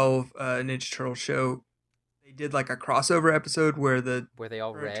 2012 Ninja Turtle show. They did like a crossover episode where they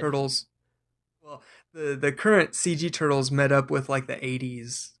all read turtles. Well, the current CG turtles met up with like the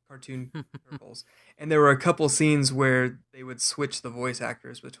 80s cartoon turtles, and there were a couple scenes where they would switch the voice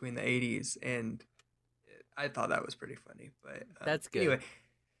actors between the 80s, and I thought that was pretty funny. But that's good. Anyway,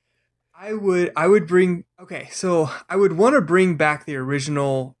 I would bring. Okay, so I would want to bring back the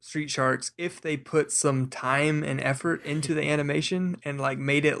original Street Sharks if they put some time and effort into the animation and like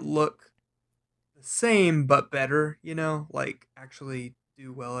made it look the same but better, like actually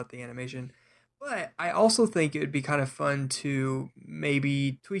do well at the animation. But I also think it would be kind of fun to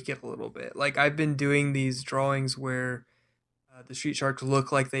maybe tweak it a little bit. Like I've been doing these drawings where the Street Sharks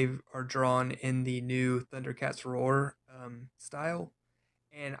look like they are drawn in the new Thundercats Roar style,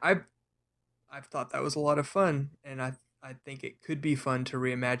 and I've thought that was a lot of fun, and I think it could be fun to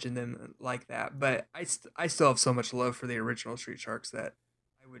reimagine them like that. But I still have so much love for the original Street Sharks that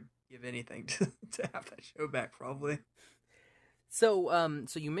I would give anything to have that show back, probably. So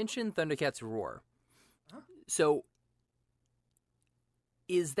you mentioned Thundercats Roar. Huh? So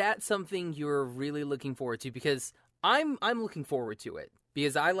is that something you're really looking forward to? Because I'm looking forward to it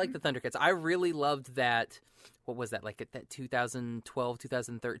because I like the Thundercats. I really loved that. What was that, like that 2012,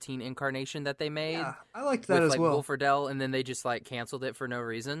 2013 incarnation that they made? Yeah, I liked that with, as like, well. Will Friedle, and then they just like canceled it for no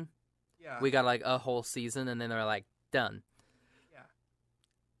reason. Yeah, We got like a whole season, and then they're like done. yeah,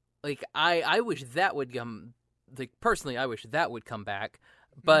 Like I wish that would come. Like personally, I wish that would come back.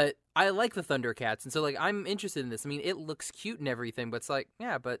 But I like the Thundercats, and so like I'm interested in this. I mean, it looks cute and everything, but it's like,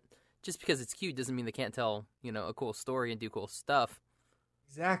 yeah, but just because it's cute doesn't mean they can't tell, a cool story and do cool stuff.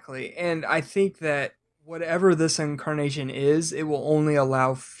 exactly. And I think that whatever this incarnation is, it will only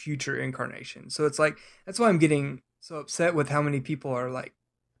allow future incarnations. So it's like that's why I'm getting so upset with how many people are like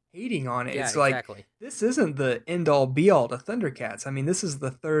hating on it. Yeah, It's like exactly. this isn't the end all be all to Thundercats. I mean, this is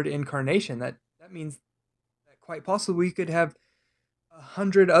the third incarnation. That means that quite possibly we could have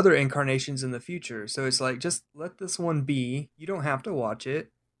 100 other incarnations in the future. So it's like just let this one be. You don't have to watch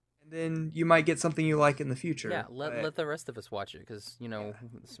it, and then you might get something you like in the future. Yeah, let the rest of us watch it because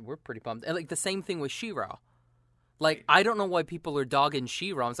we're pretty pumped. And like the same thing with She-Ra. Like I don't know why people are dogging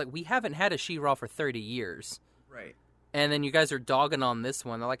She-Ra. It's like we haven't had a She-Ra for 30 years. Right. And then you guys are dogging on this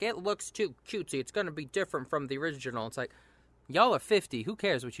one. They're like, it looks too cutesy. It's going to be different from the original. It's like, y'all are 50. Who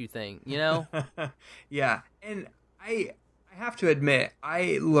cares what you think, Yeah. And I have to admit,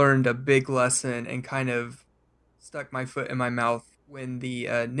 I learned a big lesson and kind of stuck my foot in my mouth when the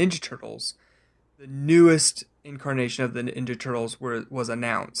Ninja Turtles, the newest incarnation of the Ninja Turtles, was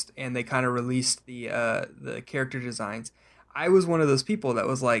announced, and they kind of released the character designs. I was one of those people that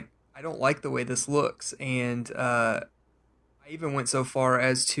was like, I don't like the way this looks, and I even went so far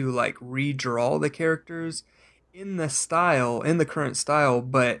as to like redraw the characters in the current style,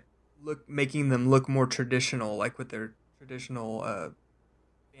 but making them look more traditional, like with their traditional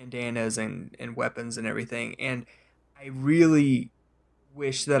bandanas and weapons and everything. And I really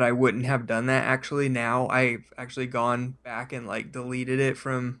wish that I wouldn't have done that. Actually, now I've actually gone back and like deleted it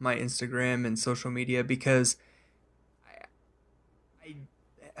from my Instagram and social media because I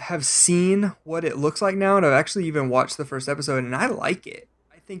have seen what it looks like now, and I've actually even watched the first episode, and I like it.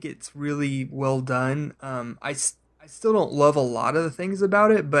 I think it's really well done. I still don't love a lot of the things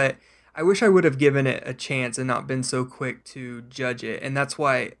about it, but I wish I would have given it a chance and not been so quick to judge it. And that's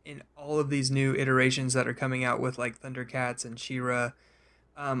why in all of these new iterations that are coming out with like Thundercats and She-Ra,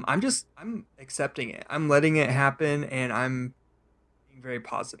 I'm accepting it. I'm letting it happen, and I'm being very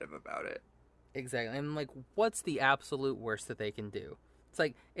positive about it. Exactly. And like, what's the absolute worst that they can do? It's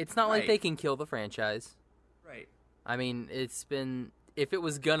like, it's not like Right. they can kill the franchise. Right. I mean, if it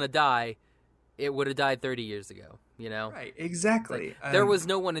was gonna die, it would have died 30 years ago, Right. Exactly. Like, there was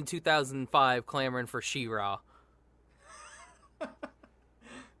no one in 2005 clamoring for She-Ra.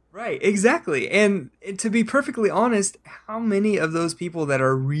 Right, exactly. And to be perfectly honest, how many of those people that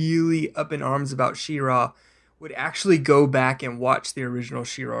are really up in arms about She-Ra would actually go back and watch the original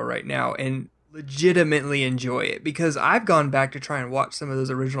She-Ra right now and legitimately enjoy it? Because I've gone back to try and watch some of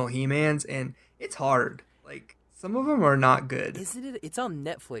those original He-Mans, and it's hard. Like, some of them are not good. Isn't it? It's on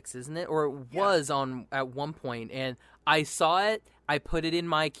Netflix, isn't it? Or it was on at one point, and I saw it. I put it in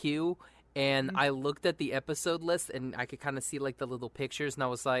my queue, and I looked at the episode list, and I could kind of see like the little pictures, and I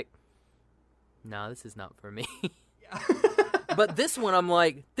was like, "No, this is not for me." Yeah. But this one, I'm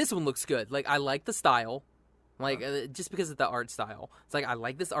like, this one looks good. Like I like the style, like just because of the art style. It's like I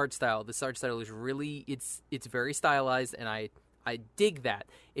like this art style. This art style is really it's very stylized, and I dig that.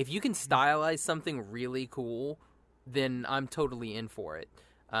 If you can stylize something really cool, then I'm totally in for it.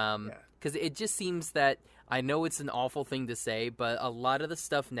 Because it just seems that, I know it's an awful thing to say, but a lot of the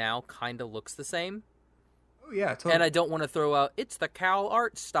stuff now kind of looks the same. Oh, yeah, totally. And I don't want to throw out, it's the Cal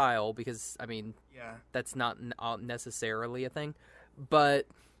art style, because, I mean, Yeah. that's not necessarily a thing. But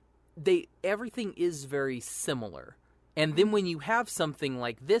everything is very similar. And then when you have something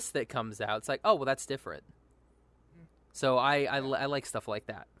like this that comes out, it's like, oh, well, that's different. So I like stuff like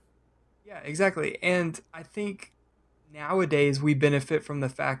that. Yeah, exactly. And I think nowadays we benefit from the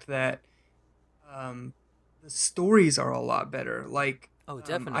fact that the stories are a lot better. Like, Oh,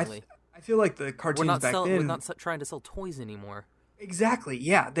 definitely. I feel like the cartoons back then. We're not trying to sell toys anymore. Exactly.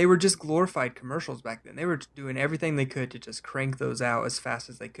 Yeah, they were just glorified commercials back then. They were doing everything they could to just crank those out as fast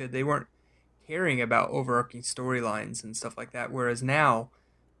as they could. They weren't caring about overarching storylines and stuff like that. Whereas now,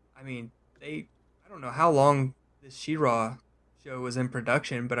 I mean, I don't know how long this She-Ra show was in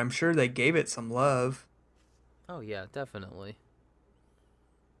production, but I'm sure they gave it some love. Oh yeah, definitely.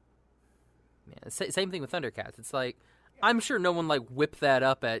 Yeah, same thing with Thundercats. It's like, I'm sure no one like whipped that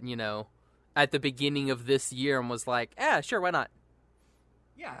up at, at the beginning of this year and was like, sure, why not?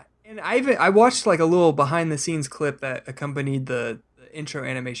 Yeah, and I watched like a little behind the scenes clip that accompanied the intro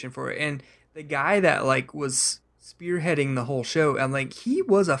animation for it, and the guy that like was spearheading the whole show, and like he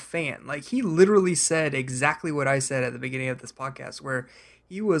was a fan. Like he literally said exactly what I said at the beginning of this podcast, where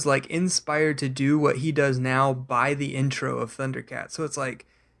he was like inspired to do what he does now by the intro of Thundercats. So it's like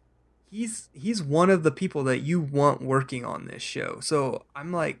he's one of the people that you want working on this show. So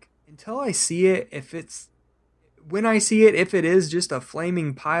I'm like, until I see it, when I see it, if it is just a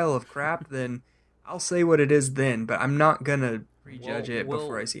flaming pile of crap, then I'll say what it is then, but I'm not gonna prejudge it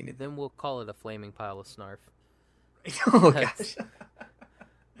before I see anything. Then we'll call it a flaming pile of snarf. Oh gosh.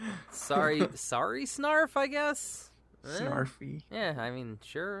 Sorry, Snarf, I guess. Snarfy. Yeah, I mean,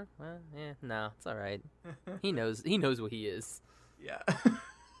 sure. No, it's all right. He knows what he is. Yeah.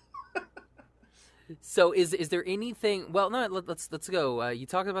 So is there anything? Well, no. Let's go. You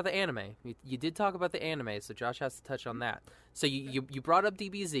talked about the anime. You did talk about the anime, so Josh has to touch on that. So you brought up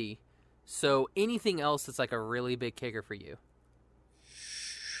DBZ. So anything else that's like a really big kicker for you?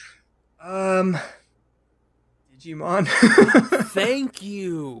 Digimon. Thank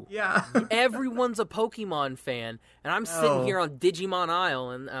you. Yeah. Everyone's a Pokemon fan, and I'm sitting here on Digimon Isle,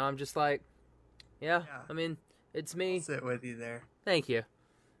 and I'm just like, yeah. I mean, it's me. I'll sit with you there. Thank you.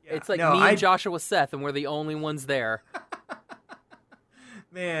 Yeah. It's like me and Joshua Seth, and we're the only ones there.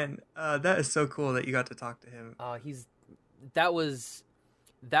 Man, that is so cool that you got to talk to him. That was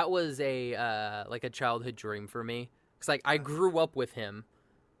a like a childhood dream for me. Cause like I grew up with him,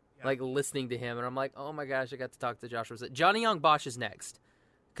 like listening to him, and I'm like, oh my gosh, I got to talk to Joshua Seth. Johnny Young Bosch is next.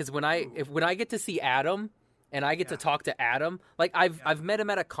 Cause when I get to see Adam, and I get to talk to Adam, like I've met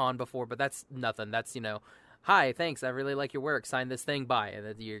him at a con before, but that's nothing. That's hi, thanks, I really like your work, sign this thing, bye, and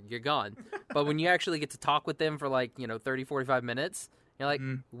then you're gone. But when you actually get to talk with them for like 30, 45 minutes, you're like,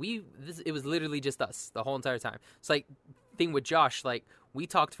 it was literally just us the whole entire time. It's like, thing with Josh, like, we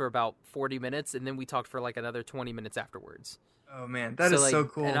talked for about 40 minutes, and then we talked for like another 20 minutes afterwards. Oh man, that is so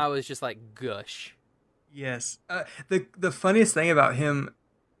cool. And I was just like, gush. Yes. The funniest thing about him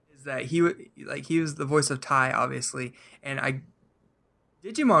is that he was the voice of Tai, obviously, and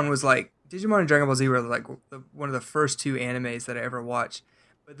Digimon and Dragon Ball Z were like one of the first two animes that I ever watched.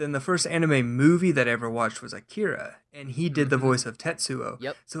 But then the first anime movie that I ever watched was Akira, and he did the voice of Tetsuo.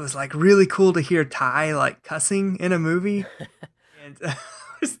 Yep. So it was like really cool to hear Tai like cussing in a movie, and I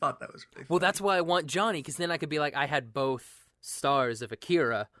just thought that was really funny. Well, that's why I want Johnny, because then I could be like, I had both stars of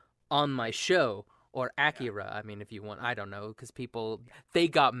Akira on my show, or Akira. I mean, if you want, I don't know, because they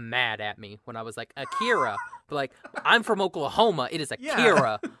got mad at me when I was like Akira, but like I'm from Oklahoma, it is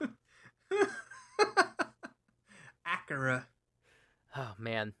Akira. Yeah. Akira. Oh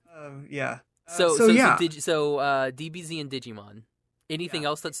man. Yeah. So DBZ and Digimon. Anything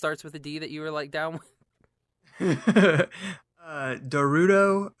else that starts with a D that you were like down with?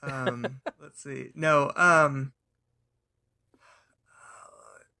 Naruto. Let's see. No.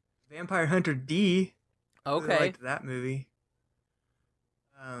 Vampire Hunter D. Okay. I liked that movie.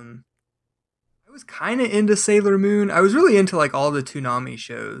 I was kind of into Sailor Moon. I was really into like all the Toonami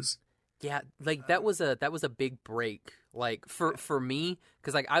shows. Yeah, like that was a big break, like for me,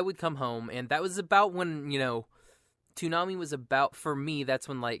 because like I would come home, and that was about when Toonami was about, for me, that's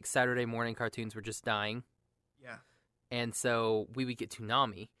when like Saturday morning cartoons were just dying. Yeah, and so we would get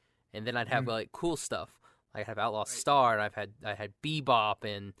Toonami, and then I'd have like cool stuff. I'd have Outlaw Star, and I had Bebop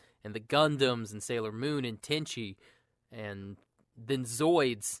and the Gundams and Sailor Moon and Tenchi, and then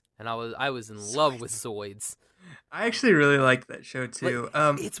Zoids, and I was in love with Zoids. I actually really liked that show too.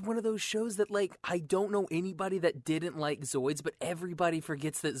 It's one of those shows that like I don't know anybody that didn't like Zoids, but everybody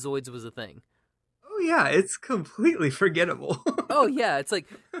forgets that Zoids was a thing. Oh yeah, it's completely forgettable. Oh yeah, it's like,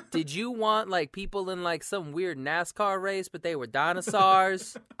 did you want like people in like some weird NASCAR race, but they were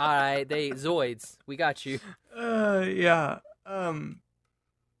dinosaurs? All right, Zoids, we got you. Yeah. I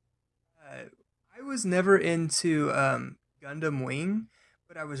was never into Gundam Wing.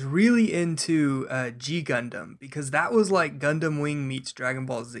 But I was really into G Gundam, because that was like Gundam Wing meets Dragon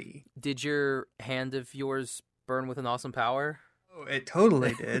Ball Z. Did your hand of yours burn with an awesome power? Oh, it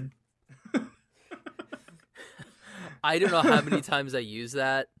totally did. I don't know how many times I use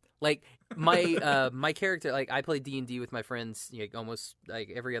that. Like my character, like I play D&D with my friends almost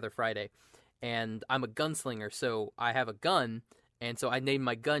like every other Friday, and I'm a gunslinger, so I have a gun, And so I named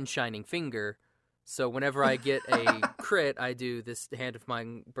my gun Shining Finger. So whenever I get a crit, I do this hand of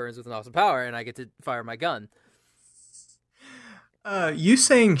mine burns with an awesome power, and I get to fire my gun. You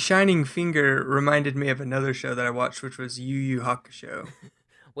saying Shining Finger reminded me of another show that I watched, which was Yu Yu Hakusho.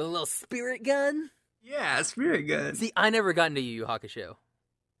 With a little spirit gun? Yeah, spirit gun. See, I never got into Yu Yu Hakusho.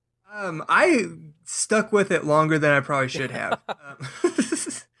 I stuck with it longer than I probably should have.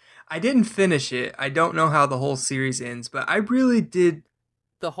 I didn't finish it. I don't know how the whole series ends, but I really did.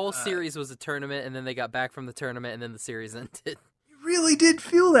 The whole series was a tournament, and then they got back from the tournament, and then the series ended. It really did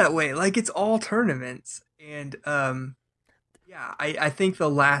feel that way. Like, it's all tournaments. And, yeah, I think the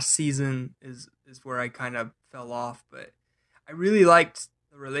last season is where I kind of fell off, but I really liked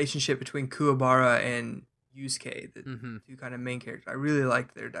the relationship between Kuwabara and Yusuke, the two kind of main characters. I really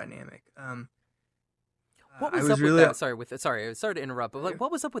liked their dynamic. What was up with that? Sorry, sorry to interrupt, but like,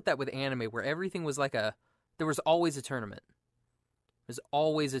 what was up with that with anime where everything was like there was always a tournament? There's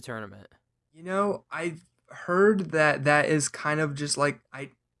always a tournament. You know, I've heard that is kind of just like I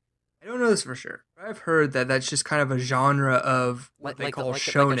don't know this for sure, but I've heard that that's just kind of a genre of what they call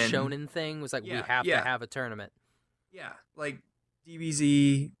shonen. Like a shonen thing was like, we have to have a tournament. Yeah, like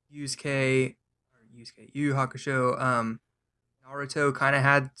DBZ, Yu Yu Hakusho, Naruto kind of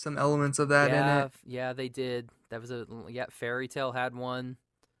had some elements of that in it. Yeah, they did. That was Fairy Tail had one.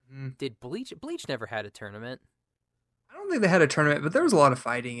 Mm-hmm. Did Bleach never had a tournament? I don't think they had a tournament, but there was a lot of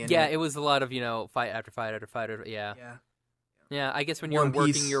fighting in it. Yeah, it was a lot of, fight after fight after fight. Yeah. Yeah, I guess when you're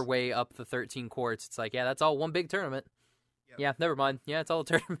working your way up the 13 courts, it's like, yeah, that's all one big tournament. Yep. Yeah, never mind. Yeah, it's all a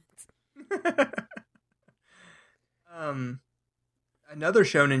tournament. Another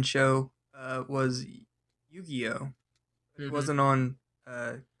shonen show was Yu-Gi-Oh! It wasn't on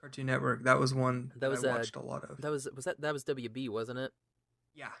Cartoon Network. That was one that I watched a lot of. That was WB, wasn't it?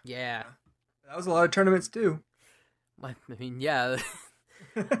 Yeah. That was a lot of tournaments too. I mean, yeah.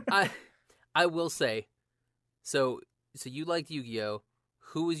 I will say, so you liked Yu-Gi-Oh!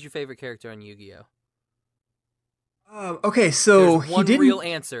 Who was your favorite character on Yu-Gi-Oh? Okay, so there's one real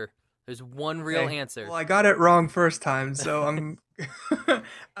answer. There's one real answer. Well, I got it wrong first time, so I'm.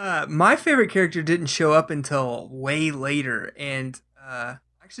 My favorite character didn't show up until way later, and I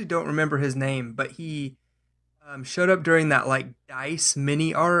actually don't remember his name, but he showed up during that like Dice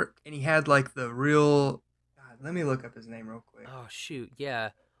mini arc, and he had like the real. God, let me look up his name real quick. Oh shoot, yeah.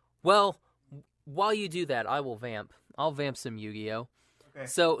 Well, while you do that, I will vamp. I'll vamp some Yu-Gi-Oh. Okay.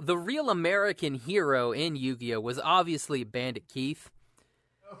 So the real American hero in Yu-Gi-Oh was obviously Bandit Keith.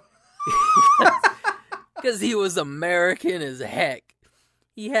 Because he was American as heck.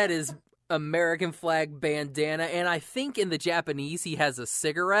 He had his American flag bandana, and I think in the Japanese he has a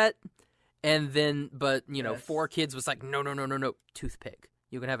cigarette. And then, but, yes. 4Kids was like, no, toothpick.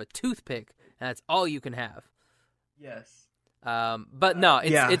 You can have a toothpick, and that's all you can have. Yes. But no,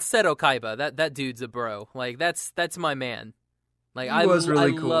 it's Seto Kaiba. That dude's a bro. Like, that's my man. Like, I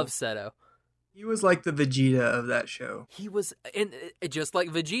really cool. love Seto. He was like the Vegeta of that show. He was, and just like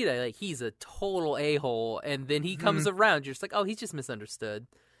Vegeta, like he's a total a-hole, and then he comes around. You're just like, oh, he's just misunderstood.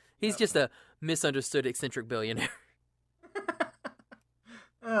 He's just a misunderstood eccentric billionaire.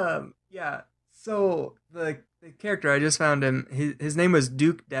 Yeah. So the character I just found him. His name was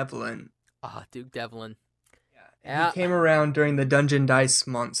Duke Devlin. Ah, Duke Devlin. Yeah. He came around during the Dungeon Dice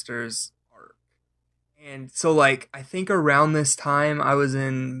Monsters arc, and so like I think around this time I was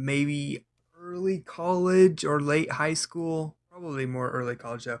in maybe early college or late high school, probably more early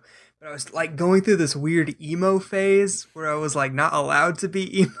college though. But I was like going through this weird emo phase where I was like not allowed to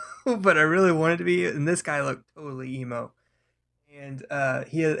be emo, but I really wanted to be. And this guy looked totally emo. And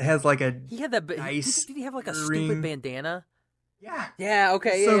he has like a he had that dice did he have like a stupid bandana? Yeah. Yeah.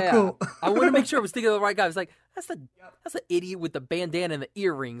 Okay. So yeah. Cool. I want to make sure I was thinking of the right guy. I was like, that's the idiot with the bandana and the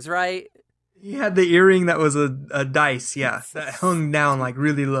earrings, right? He had the earring that was a dice. Yeah, that hung down like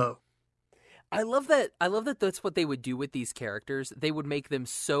really low. I love that that's what they would do with these characters. They would make them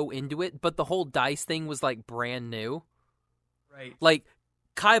so into it, but the whole dice thing was like brand new. Right. Like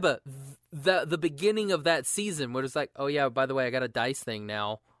Kaiba, the beginning of that season where it's like, oh yeah, by the way, I got a dice thing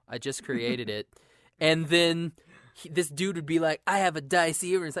now. I just created it. And then this dude would be like, I have a dice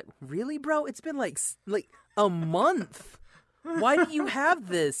earring. It's like, really, bro? It's been like a month. Why do you have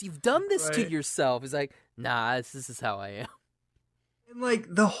this? You've done this to yourself. He's like, nah, this is how I am. And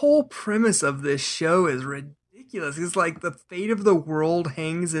like the whole premise of this show is ridiculous. It's like the fate of the world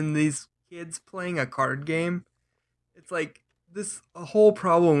hangs in these kids playing a card game. It's like a whole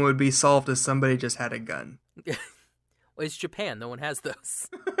problem would be solved if somebody just had a gun. Well, it's Japan. No one has those.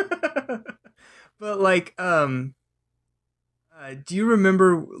 But like, do you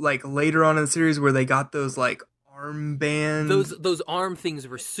remember like later on in the series where they got those like armband. Those arm things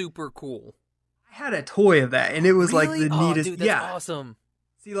were super cool. I had a toy of that, and it was Really? like the neatest. Dude, that's awesome.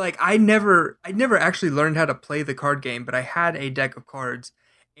 See, like I never actually learned how to play the card game, but I had a deck of cards,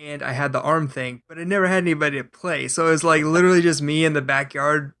 and I had the arm thing, but I never had anybody to play. So it was like literally just me in the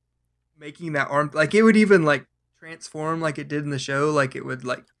backyard making that arm. Like it would even like transform like it did in the show. Like it would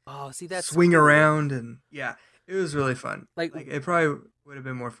like that's swing cool. around, and yeah, it was really fun. Like it probably would have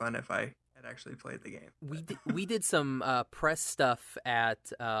been more fun if I had actually played the game. We did some press stuff at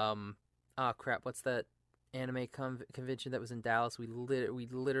what's that anime convention that was in Dallas? We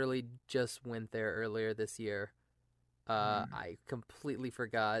literally just went there earlier this year. I completely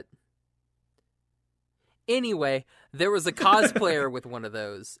forgot. Anyway, there was a cosplayer with one of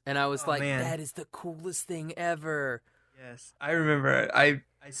those, and I was like, man. that is the coolest thing ever. Yes, I remember. I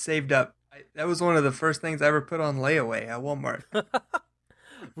saved up. That was one of the first things I ever put on layaway at Walmart.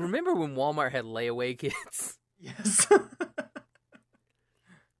 Remember when Walmart had layaway kits? Yes.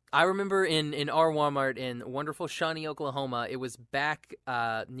 I remember in our Walmart in wonderful Shawnee, Oklahoma, it was back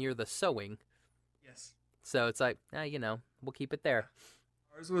near the sewing. Yes. So it's like, we'll keep it there.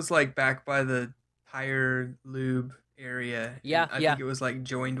 Ours was like back by the tire lube area. Yeah, I think it was like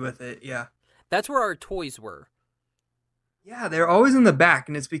joined with it. Yeah. That's where our toys were. Yeah, they're always in the back,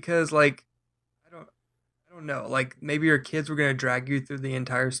 and it's because like I don't know, like maybe your kids were gonna drag you through the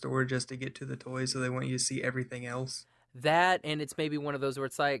entire store just to get to the toys, so they want you to see everything else. That, and it's maybe one of those where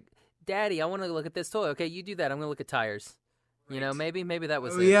it's like, Daddy, I want to look at this toy. Okay, you do that. I'm gonna look at tires. Right. Maybe that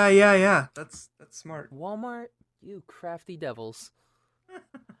was it. Yeah. That's smart. Walmart, you crafty devils.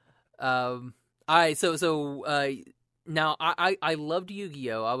 All right, so now I loved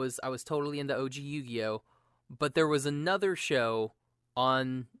Yu-Gi-Oh. I was totally into OG Yu-Gi-Oh, but there was another show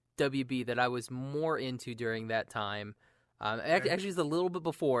on WB that I was more into during that time. Actually, it's a little bit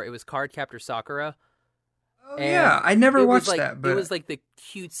before. It was Cardcaptor Sakura. Oh yeah, I never watched that. But it was like the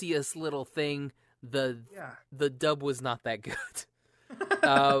cutesiest little thing. The dub was not that good.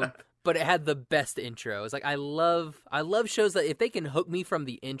 But it had the best intro. It's like I love shows that if they can hook me from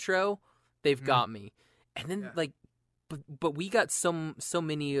the intro, they've got me. And then but we got so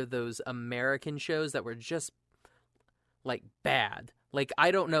many of those American shows that were just like bad. Like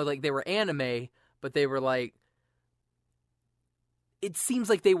I don't know, like they were anime, but they were like, it seems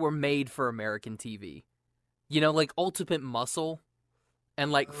like they were made for American TV. Like Ultimate Muscle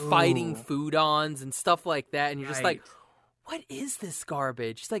and like Fighting Foodons and stuff like that. And you're just like, what is this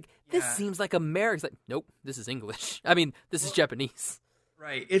garbage? It's like, this seems like American. It's like, nope, this is English. I mean, this is Japanese.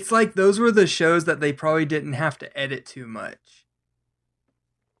 Right. It's like those were the shows that they probably didn't have to edit too much.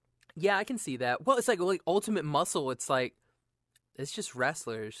 Yeah, I can see that. Well, it's like Ultimate Muscle. It's like, it's just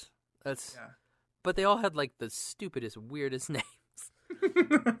wrestlers. But they all had like the stupidest, weirdest names.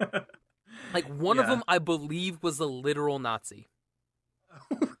 Like one of them, I believe, was a literal Nazi.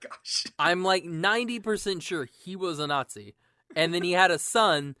 Oh gosh! I'm like 90% sure he was a Nazi, and then he had a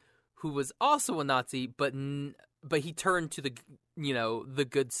son who was also a Nazi, but he turned to the the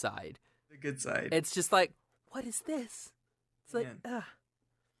good side. The good side. It's just like, what is this? It's like,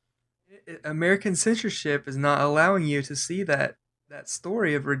 American censorship is not allowing you to see that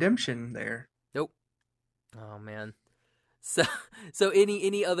story of redemption there. Nope. Oh man. So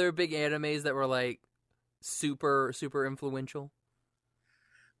any other big animes that were like super influential?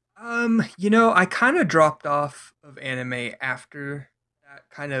 I kind of dropped off of anime after that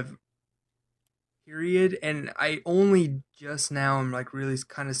kind of period, and I only just now am like really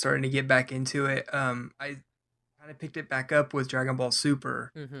kind of starting to get back into it. I kind of picked it back up with Dragon Ball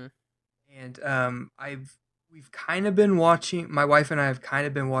Super, and we've kind of been watching. My wife and I have kind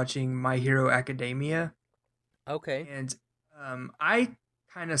of been watching My Hero Academia. Okay, and I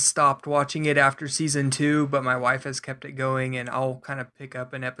kind of stopped watching it after season 2, but my wife has kept it going, and I'll kind of pick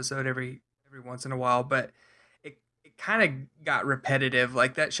up an episode every once in a while. But it kind of got repetitive.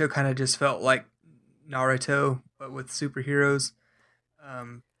 Like that show kind of just felt like Naruto, but with superheroes.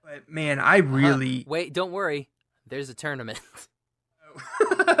 But man, I really wait. Don't worry, there's a tournament.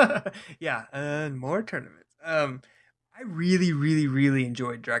 Yeah, more tournaments. I really, really, really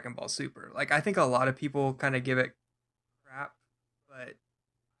enjoyed Dragon Ball Super. Like I think a lot of people kind of give it crap, but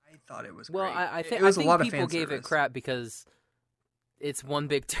I thought it was great. Well, I think a lot people of gave it crap because it's one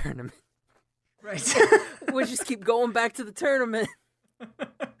big tournament. Right. We just keep going back to the tournament.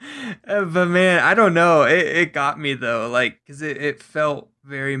 But man, I don't know. It got me though, like, because it felt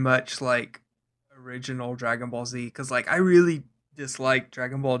very much like original Dragon Ball Z. Because like I really disliked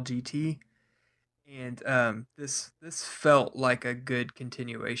Dragon Ball GT, and this felt like a good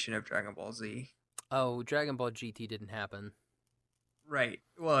continuation of Dragon Ball Z. Oh, Dragon Ball GT didn't happen. Right.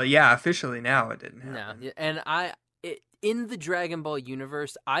 Well, yeah, officially now it didn't No, happen. and in the Dragon Ball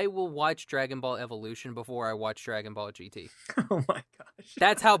universe, I will watch Dragon Ball Evolution before I watch Dragon Ball GT. Oh my gosh.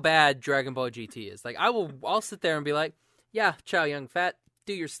 That's how bad Dragon Ball GT is. Like, I'll sit there and be like, yeah, Chow Yun Fat,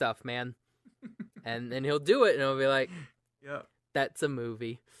 do your stuff, man. And then he'll do it, and I'll be like, Yeah. that's a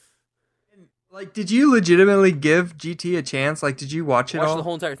movie. And, like, did you legitimately give GT a chance? Like, did you watch it Watch all? the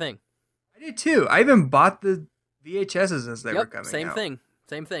whole entire thing. I did too. I even bought the VHSs as they were coming same out.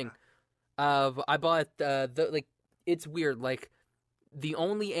 Same thing. I bought it's weird. Like, the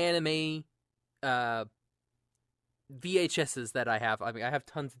only anime VHSs that I have. I mean, I have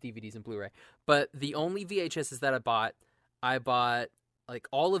tons of DVDs and Blu-ray, but the only VHSs that I bought like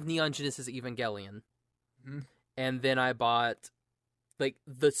all of Neon Genesis Evangelion, and then I bought like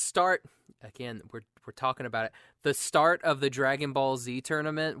the start. Again, we're talking about it. The start of the Dragon Ball Z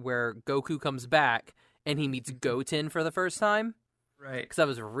tournament where Goku comes back and he meets Goten for the first time. Right. Because I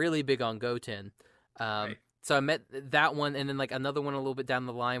was really big on Goten. Right. So I met that one, and then like another one a little bit down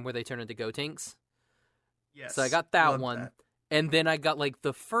the line where they turn into Gotenks. Yes. So I got that Loved one. that. And then I got like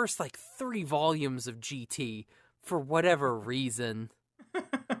the first like 3 volumes of GT for whatever reason.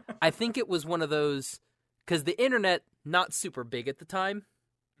 I think it was one of those, because the internet, not super big at the time,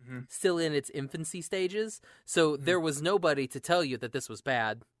 still in its infancy stages. So there was nobody to tell you that this was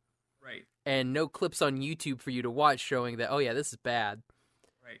bad. Right. And no clips on YouTube for you to watch showing that, oh yeah, this is bad.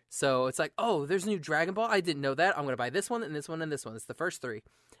 Right. So it's like, oh, there's a new Dragon Ball? I didn't know that. I'm going to buy this one and this one and this one. It's the first 3.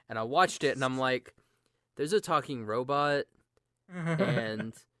 And I watched it and I'm like, there's a talking robot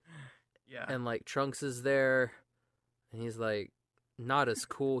and Yeah. and like Trunks is there and he's like not as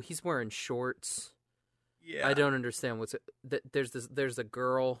cool. He's wearing shorts. Yeah. I don't understand what's there's a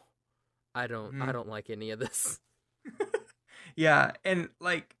girl. I don't like any of this. Yeah, and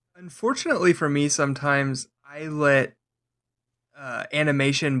like unfortunately for me, sometimes I let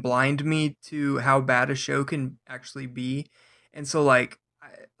animation blind me to how bad a show can actually be, and so like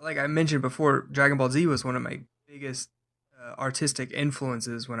I mentioned before, Dragon Ball Z was one of my biggest artistic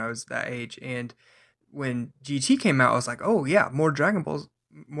influences when I was that age, and when GT came out, I was like, oh yeah, more Dragon Balls.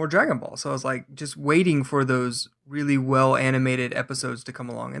 More Dragon Ball. So I was like just waiting for those really well animated episodes to come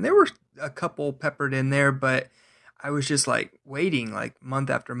along. And there were a couple peppered in there, but I was just like waiting like month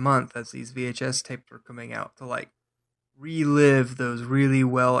after month as these VHS tapes were coming out to like relive those really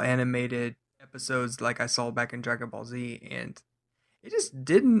well animated episodes like I saw back in Dragon Ball Z. And it just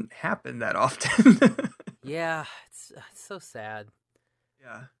didn't happen that often. Yeah, it's so sad.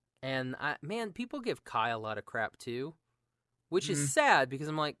 Yeah. And people give Kai a lot of crap too. Which is sad because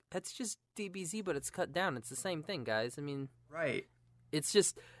I'm like, that's just DBZ, but it's cut down. It's the same thing, guys. I mean, Right. it's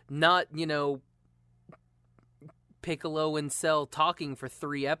just not, Piccolo and Cell talking for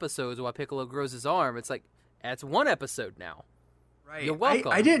 3 episodes while Piccolo grows his arm. It's like, that's 1 episode now. Right. You're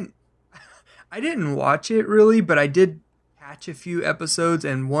welcome. I didn't watch it really, but I did catch a few episodes,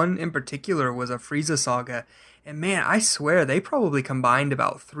 and one in particular was a Frieza saga. And man, I swear they probably combined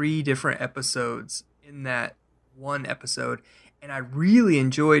about 3 different episodes in that one episode. And I really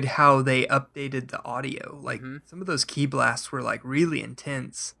enjoyed how they updated the audio. Like some of those key blasts were like really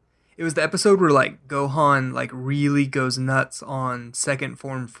intense. It was the episode where like Gohan like really goes nuts on second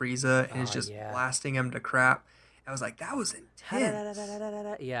form Frieza and is just blasting him to crap. I was like, that was intense.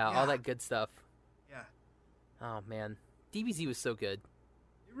 Yeah, all that good stuff. Yeah. Oh man, DBZ was so good.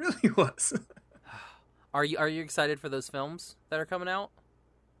 It really was. Are you excited for those films that are coming out?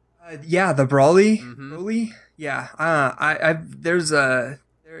 Yeah, the Broly. Yeah. There is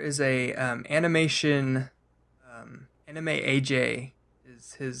a animation, Anime AJ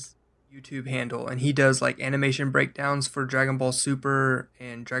is his YouTube handle, and he does like animation breakdowns for Dragon Ball Super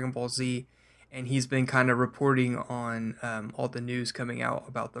and Dragon Ball Z, and he's been kind of reporting on all the news coming out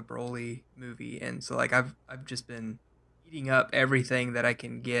about the Broly movie, and so like I've just been eating up everything that I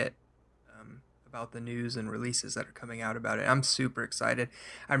can get about the news and releases that are coming out about it. I'm super excited.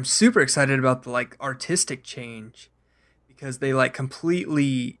 I'm super excited about the like artistic change because they like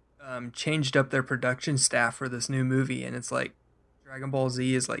completely changed up their production staff for this new movie, and it's like Dragon Ball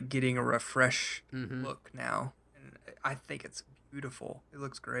Z is like getting a refresh look now, and I think it's beautiful. It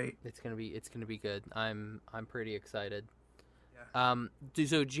looks great. It's gonna be good. I'm pretty excited. Yeah.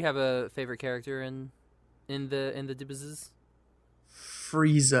 So do you have a favorite character in the DBZs?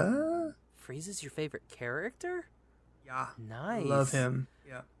 Frieza. Frieza's your favorite character? Yeah. Nice. I love him.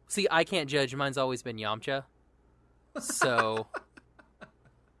 Yeah. See, I can't judge. Mine's always been Yamcha. So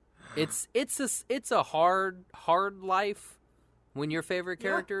it's a hard life when your favorite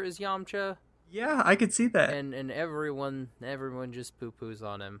character is Yamcha. Yeah, I could see that. And everyone just poo-poos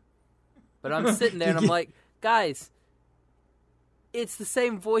on him. But I'm sitting there and I'm like, guys, it's the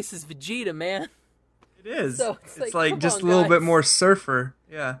same voice as Vegeta, man. It is. So it's like come just on, a little bit guys. more surfer.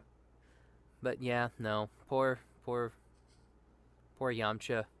 Yeah. But yeah, no. Poor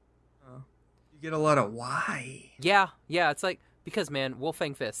Yamcha. Oh. You get a lot of why. Yeah, it's like, because, man,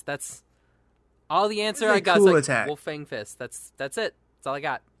 Wolfang Fist. That's all the answer It's a I got. cool Like, attack. Wolfang Fist. That's it. That's all I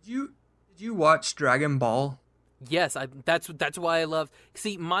got. Did you watch Dragon Ball? Yes, that's why I love.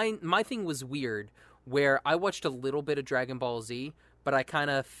 See, my thing was weird, where I watched a little bit of Dragon Ball Z, but I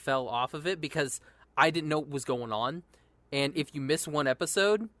kind of fell off of it because I didn't know what was going on. And if you miss one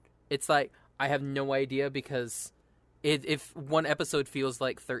episode, it's like I have no idea, because if one episode feels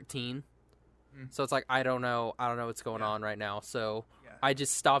like 13, so it's like I don't know what's going on right now. So I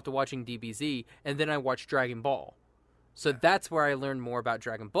just stopped watching DBZ, and then I watched Dragon Ball. So that's where I learned more about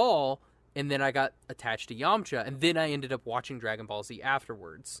Dragon Ball. And then I got attached to Yamcha, and then I ended up watching Dragon Ball Z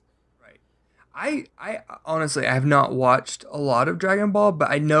afterwards. Right. I honestly, I have not watched a lot of Dragon Ball, but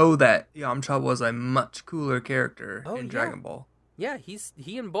I know that Yamcha was a much cooler character in Dragon Ball. Yeah,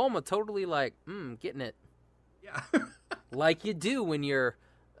 he and Bulma totally like, getting it. Yeah. Like you do when you're,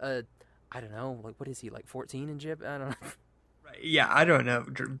 I don't know, like, what is he, like 14 in Jip? I don't know. Right. Yeah, I don't know.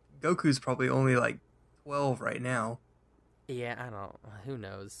 Goku's probably only like 12 right now. Yeah, I don't, who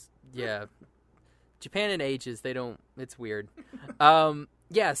knows? Yeah. Japan and ages, they don't, it's weird.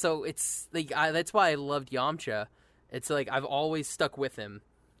 Yeah, so it's like, that's why I loved Yamcha. It's like, I've always stuck with him.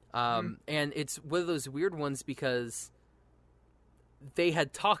 And it's one of those weird ones because they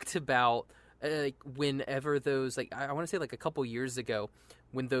had talked about, like, whenever those, like, I want to say like a couple years ago,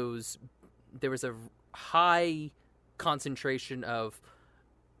 when there was a high concentration of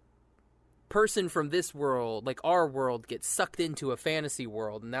person from this world, like our world, gets sucked into a fantasy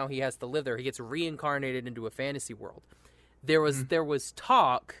world, and now he has to live there. He gets reincarnated into a fantasy world. There was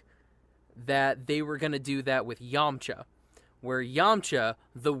talk that they were going to do that with Yamcha, where Yamcha,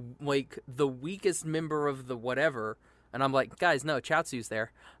 the weakest member of the whatever, and I'm like, guys, no, Chaozu's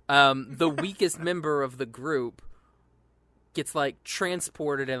there. The weakest member of the group gets like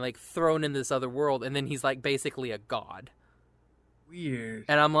transported and like thrown in this other world, and then he's like basically a god. Weird.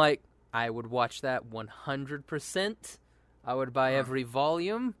 And I'm like, I would watch that 100%. I would buy every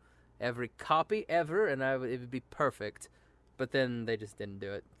volume, every copy ever, and it would be perfect. But then they just didn't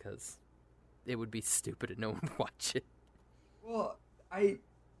do it because it would be stupid and no one would watch it. Well,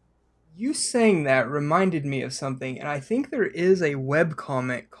 you saying that reminded me of something, and I think there is a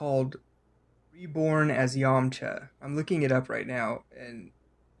webcomic called Reborn as Yamcha. I'm looking it up right now, and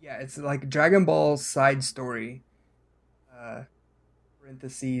yeah, it's like Dragon Ball's side story.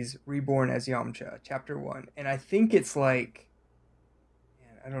 Parentheses, Reborn as Yamcha, Chapter 1. And I think it's like,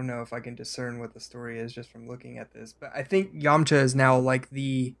 man, I don't know if I can discern what the story is just from looking at this, but I think Yamcha is now like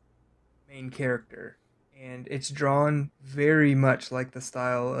the main character. And it's drawn very much like the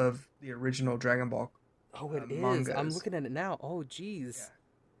style of the original Dragon Ball mangas. I'm looking at it now. Oh, jeez.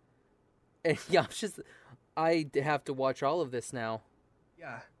 Yeah. And Yamcha's... I have to watch all of this now.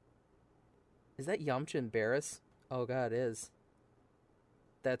 Yeah. Is that Yamcha and Barris? Oh, God, it is.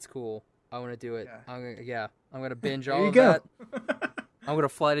 That's cool. I want to do it. Yeah. I'm gonna binge There all you of go. that. I'm gonna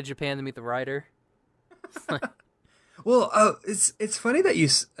fly to Japan to meet the writer. Well, it's funny that you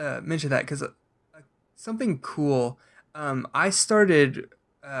mentioned that because something cool. I started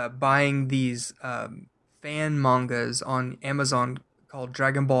buying these fan mangas on Amazon called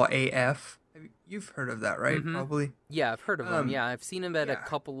Dragon Ball AF. You've heard of that, right? Mm-hmm. Probably. Yeah, I've heard of them. Yeah, I've seen them at a yeah.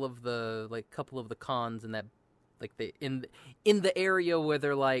 couple of the cons, and that, like, they in the area where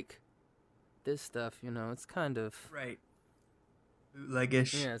they're like, this stuff, it's kind of Right.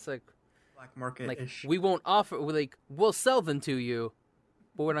 Bootlegish. Yeah, it's like Black market like ish. we won't offer. We'll sell them to you,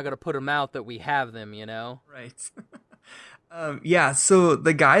 but we're not gonna put them out that we have them. Right. Yeah. So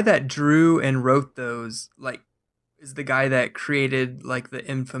the guy that drew and wrote those, like, is the guy that created like the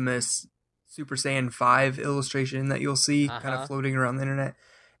infamous Super Saiyan 5 illustration that you'll see kind of floating around the internet.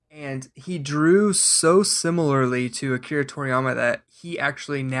 And he drew so similarly to Akira Toriyama that he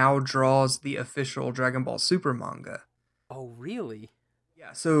actually now draws the official Dragon Ball Super manga. Oh, really?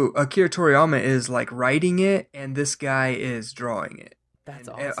 Yeah, so Akira Toriyama is like writing it, and this guy is drawing it. That's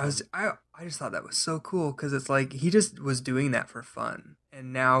and awesome. I just thought that was so cool because it's like he just was doing that for fun,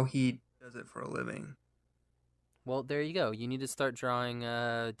 and now he does it for a living. Well, there you go. You need to start drawing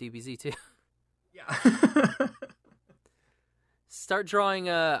DBZ too. Yeah. Start drawing.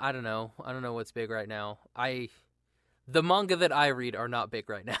 I don't know what's big right now. The manga that I read are not big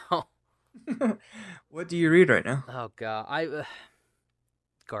right now. What do you read right now? Oh God,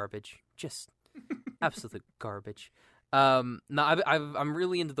 garbage. Just absolute garbage. No, I'm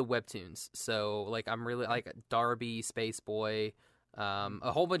really into the webtoons. So like I'm really like Darby, Space Boy,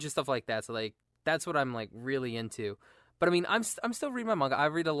 a whole bunch of stuff like that. So like that's what I'm like really into. But I mean, I'm still reading my manga. I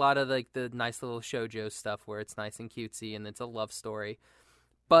read a lot of like the nice little shoujo stuff where it's nice and cutesy and it's a love story.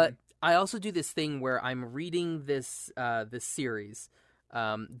 But I also do this thing where I'm reading this this series.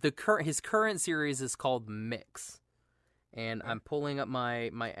 His current series is called Mix, and I'm pulling up my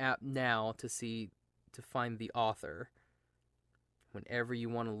app now to find the author. Whenever you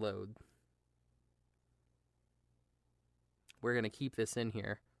want to load, we're gonna keep this in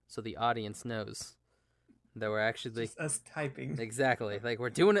here so the audience knows that we're actually just us typing. Exactly, like we're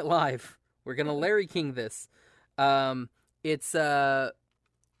doing it live. We're gonna Larry King this. It's Mitsura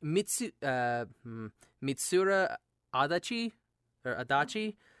Adachi or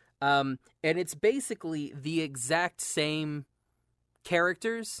Adachi, and it's basically the exact same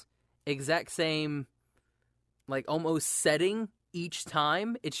characters, exact same like almost setting each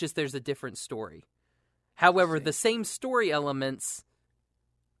time. It's just there's a different story. However, the same story elements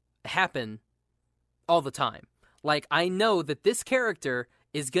happen all the time. Like I know that this character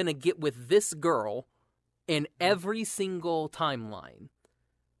is gonna get with this girl in every single timeline.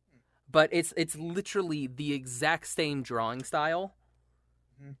 But it's literally the exact same drawing style.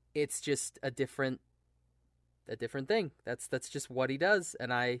 Mm-hmm. It's just a different thing. That's just what he does,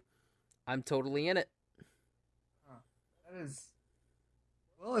 and I'm totally in it. That is,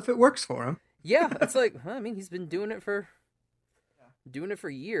 well, if it works for him. Yeah, it's like I mean he's been doing it for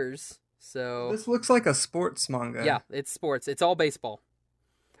years. So this looks like a sports manga. Yeah, it's sports. It's all baseball.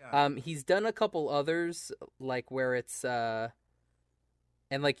 Yeah. He's done a couple others like where it's and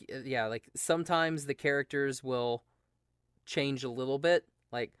like sometimes the characters will change a little bit.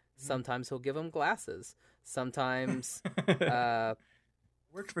 Like sometimes he'll give them glasses. Sometimes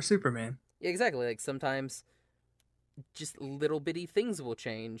worked for Superman. Exactly. Like sometimes just little bitty things will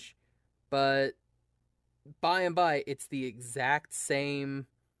change, but by and by it's the exact same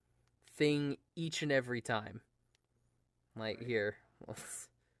thing each and every time. Like here, I'm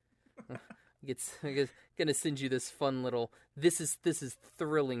gonna send you this fun little. This is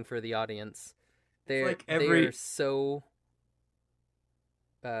thrilling for the audience. They are so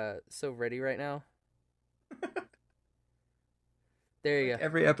ready right now. There you go.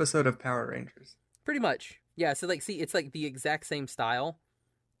 Every episode of Power Rangers. Pretty much, yeah. So like, see, it's like the exact same style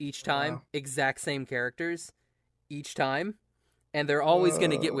each time, wow. Exact same characters each time, and they're always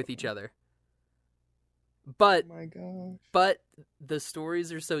gonna get with each other. But oh my gosh. But the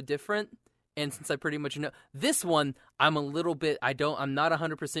stories are so different, and since I pretty much know this one, I'm not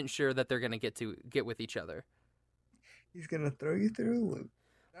 100% sure that they're gonna get with each other. He's gonna throw you through a loop.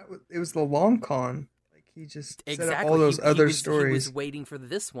 It was the long con. Like he just set up all those other stories. He was waiting for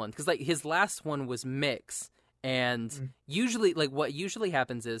this one because like his last one was Mix, and usually like what usually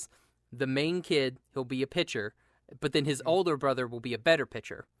happens is the main kid, he'll be a pitcher, but then his older brother will be a better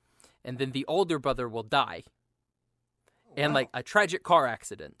pitcher. And then the older brother will die. And like a tragic car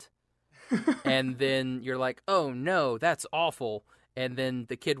accident. And then you're like, oh no, that's awful. And then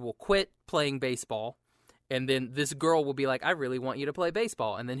the kid will quit playing baseball. And then this girl will be like, I really want you to play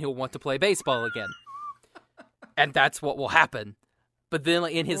baseball. And then he'll want to play baseball again. And that's what will happen. But then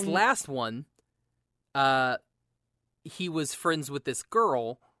like, in his last one, he was friends with this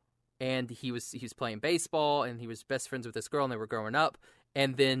girl. And he was playing baseball. And he was best friends with this girl. And they were growing up.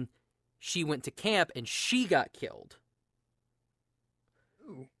 And then she went to camp and she got killed.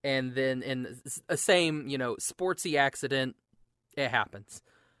 Ooh. And then in the same, sportsy accident, it happens.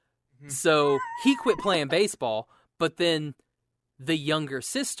 Mm-hmm. So he quit playing baseball, but then the younger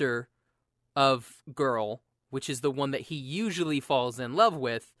sister of girl, which is the one that he usually falls in love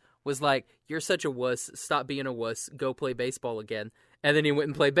with, was like, you're such a wuss, stop being a wuss, go play baseball again. And then he went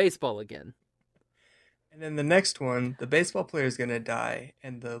and played baseball again. And then the next one, the baseball player is going to die,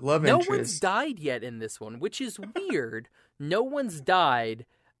 and the love interest... No one's died yet in this one, which is weird. No one's died.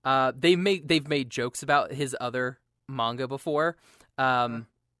 They've made jokes about his other manga before.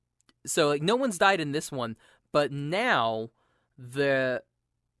 So like no one's died in this one, but now the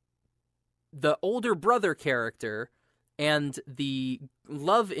older brother character and the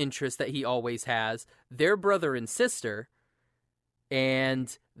love interest that he always has, their brother and sister,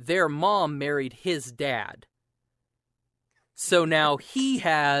 and their mom married his dad. So now he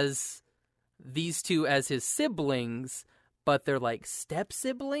has these two as his siblings, but they're like step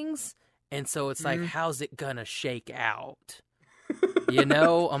siblings. And so it's like, how's it gonna shake out?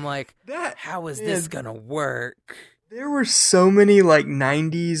 I'm like, how is this gonna work? There were so many like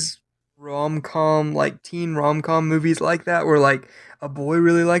 90s rom-com, like teen rom-com movies like that where like a boy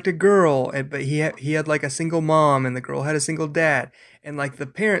really liked a girl, but he had like a single mom and the girl had a single dad, and like the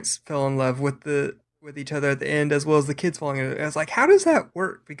parents fell in love with the with each other at the end, as well as the kids falling in. I was like, how does that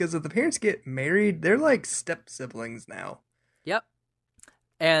work? Because if the parents get married, they're like step siblings now. Yep.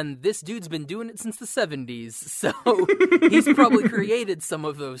 And this dude's been doing it since the 70s, so he's probably created some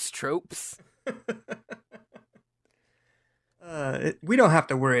of those tropes. We don't have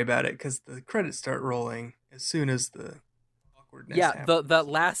to worry about it because the credits start rolling as soon as the awkwardness happens. the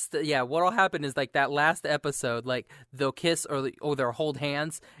last what'll happen is like that last episode, like they'll kiss or they'll hold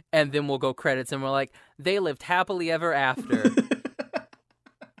hands, and then we'll go credits, and we're like, they lived happily ever after.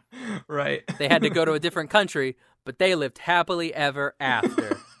 Right. They had to go to a different country, but they lived happily ever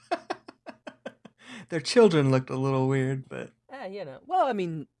after. Their children looked a little weird, but well, I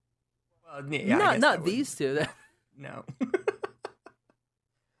mean, not these two. No.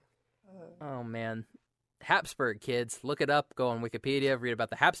 Oh man, Habsburg kids, look it up. Go on Wikipedia, read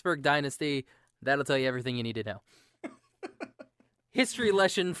about the Habsburg dynasty. That'll tell you everything you need to know. History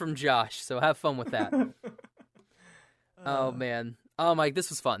lesson from Josh. So have fun with that. Oh man, Mike, this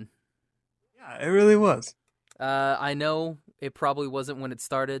was fun. Yeah, it really was. I know it probably wasn't when it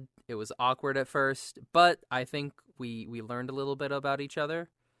started. It was awkward at first, but I think we learned a little bit about each other.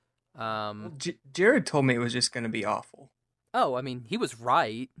 Well, Jared told me it was just going to be awful. Oh, I mean, he was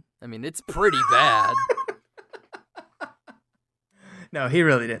right. I mean, it's pretty bad. No, he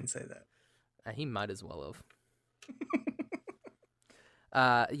really didn't say that. He might as well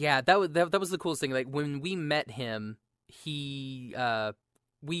have. That was the coolest thing. Like when we met him, he had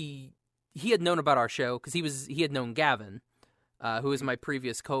known about our show because he had known Gavin, who was my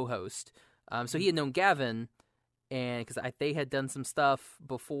previous co-host. So he had known Gavin, and because they had done some stuff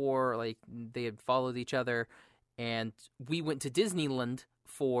before, like they had followed each other, and we went to Disneyland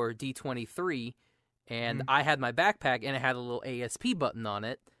for D23, and I had my backpack and it had a little ASP button on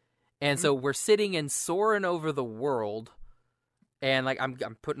it, and so we're sitting and soaring over the world, and like I'm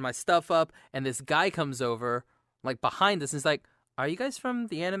putting my stuff up, and this guy comes over like behind us and is like, "Are you guys from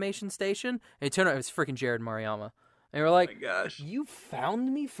the animation station?" And it turned out it was freaking Jared Mariyama, and we're like, "Oh my gosh, you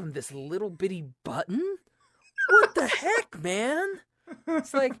found me from this little bitty button? What the heck, man?"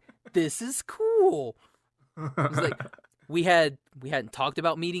 It's like, this is cool. It's like we hadn't talked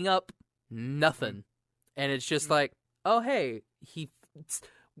about meeting up, nothing, and it's just like, oh hey, he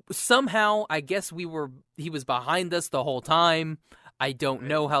somehow, I guess he was behind us the whole time. I don't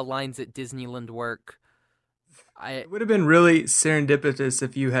know how lines at Disneyland work. It would have been really serendipitous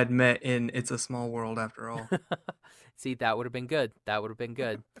if you had met in It's a Small World after all. See, that would have been good. That would have been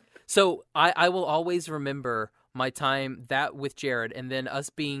good. So I will always remember my time that with Jared, and then us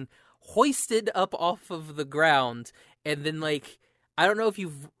being hoisted up off of the ground, and then like, I don't know if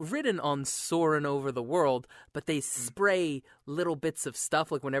you've ridden on Soarin' Over the World, but they spray little bits of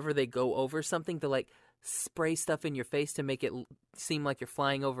stuff, like whenever they go over something, they like spray stuff in your face to make it seem like you're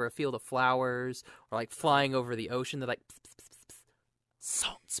flying over a field of flowers, or like flying over the ocean. They're like,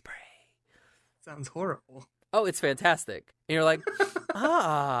 salt spray. Sounds horrible. Oh, it's fantastic. And you're like,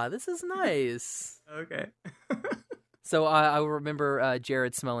 this is nice. Okay. So I remember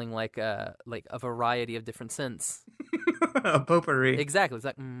Jared smelling like a variety of different scents. A potpourri. Exactly. It's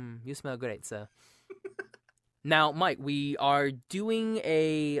like, you smell great, so. Now, Mike, we are doing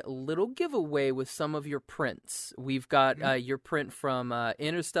a little giveaway with some of your prints. We've got your print from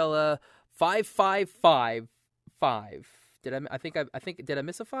Interstellar 5555. Did I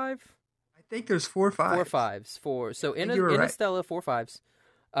miss a 5? I think there's 4 5s. 4 5s. So Interstellar right. 4 5s.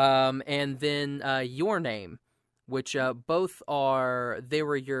 And then Your Name, which both they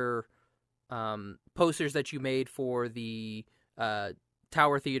were your posters that you made for the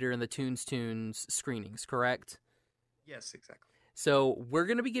Tower Theater and the Tunes screenings, correct? Yes, exactly. So we're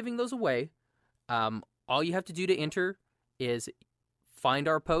going to be giving those away. All you have to do to enter is find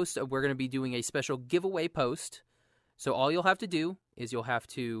our post. We're going to be doing a special giveaway post. So all you'll have to do is you'll have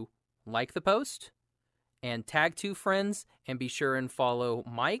to like the post and tag 2 friends, and be sure and follow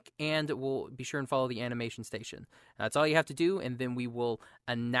Mike, and we'll be sure and follow the Animation Station. That's all you have to do, and then we will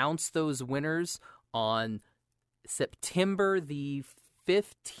announce those winners on September the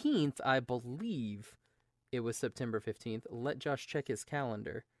 15th, I believe. It was September 15th. Let Josh check his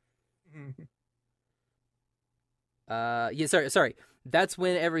calendar. Sorry. That's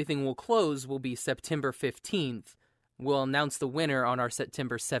when everything will close, will be September 15th. We'll announce the winner on our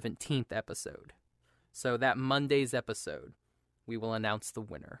September 17th episode. So that Monday's episode, we will announce the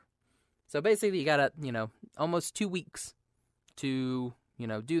winner. So basically, you got almost 2 weeks to,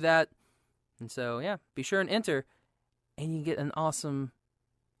 do that. And so, yeah, be sure and enter, and you get an awesome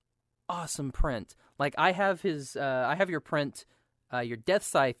print. Like, I have your print, your Death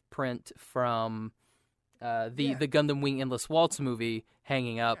Scythe print from the Gundam Wing Endless Waltz movie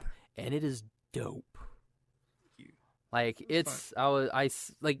hanging up, and it is dope. you. Like It was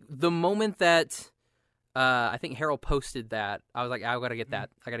it's like the moment that I think Harold posted that, I was like, I gotta get that.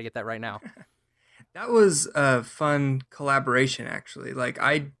 I gotta get that right now. That was a fun collaboration, actually. Like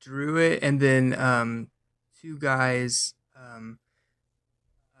I drew it, and then two guys,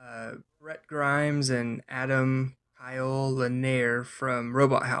 Brett Grimes and Adam Kyle Lanier from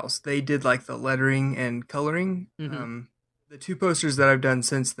Robot House. They did like the lettering and coloring. Mhm. The two posters that I've done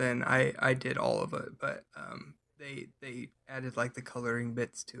since then, I did all of it, but they added like the coloring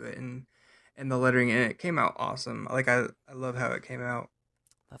bits to it and the lettering, and it came out awesome. Like I love how it came out.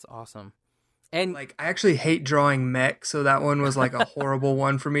 That's awesome. And Like I actually hate drawing mech, so that one was like a horrible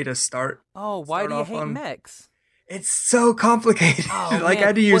one for me to start. oh, why Start do you off hate on- mechs? It's so complicated. Oh, like man. I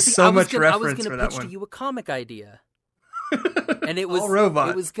had to Well, use see, so much I was reference gonna for that pitch one. to you a comic idea, and it was All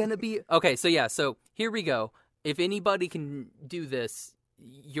robots. It was gonna be okay. So yeah, so here we go. If anybody can do this,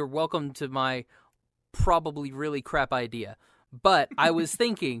 you're welcome to my probably really crap idea. But I was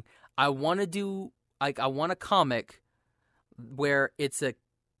thinking, I want to do like I want a comic where it's a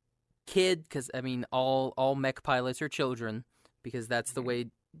kid, because I mean all mech pilots are children because that's the way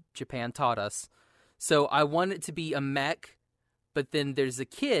Japan taught us. So I want it to be a mech, but then there's a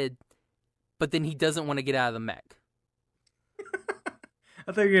kid, but then he doesn't want to get out of the mech.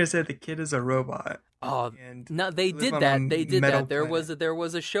 I thought you were gonna say the kid is a robot. Oh, And no, they live did on that. a They did metal that. There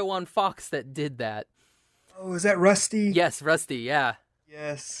was a show on Fox that did that. Oh, is that Rusty? Yes, Rusty. Yeah.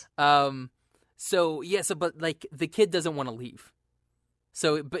 Yes. So yeah. So but like the kid doesn't want to leave.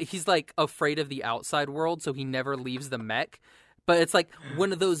 So but he's like afraid of the outside world, so he never leaves the mech. But it's like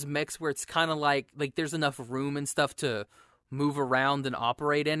one of those mechs where it's kind of like there's enough room and stuff to move around and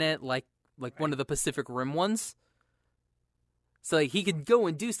operate in it, like one of the Pacific Rim ones. So like he could go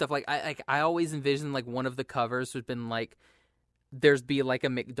and do stuff. Like I always envisioned like one of the covers would have been like there's be like a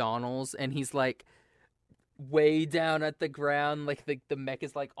McDonald's and he's like way down at the ground, like the mech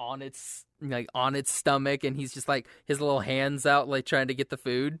is like on its stomach and he's just like his little hands out like trying to get the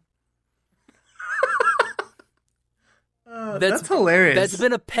food. That's hilarious. That's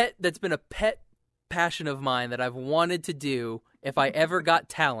been a pet passion of mine that I've wanted to do. If I ever got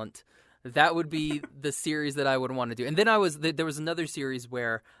talent, that would be the series that I would want to do. And then there was another series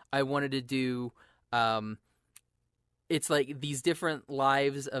where I wanted to do it's like these different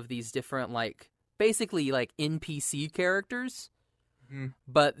lives of these different like basically like NPC characters. Mm-hmm.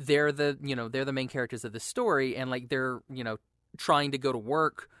 But they're the main characters of the story and like they're, trying to go to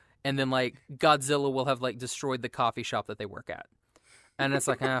work. And then, like, Godzilla will have, like, destroyed the coffee shop that they work at. And it's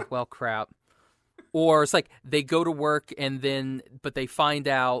like, well, crap. Or it's like they go to work but they find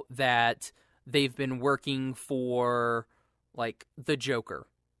out that they've been working for, like, the Joker.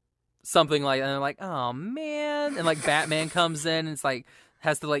 Something like, and they're like, oh, man. And, like, Batman comes in and it's like,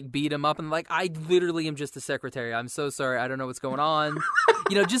 has to, like, beat him up. And, like, I literally am just a secretary. I'm so sorry. I don't know what's going on.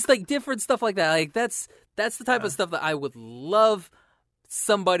 Just, like, different stuff like that. Like, that's the type of stuff that I would love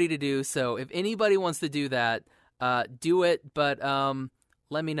somebody to do. So if anybody wants to do that, do it, but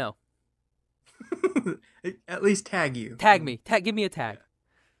let me know. At least tag you. Tag me. Give me a tag.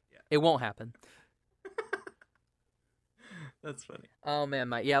 Yeah. It won't happen. That's funny. Oh man,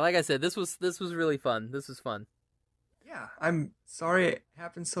 Mike. Yeah, like I said, this was really fun. This was fun. Yeah, I'm sorry it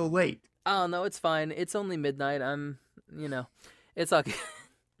happened so late. Oh no, it's fine. It's only midnight. It's okay.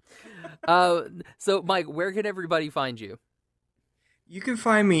 So Mike, where can everybody find you? You can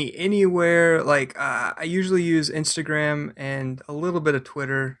find me anywhere. Like I usually use Instagram and a little bit of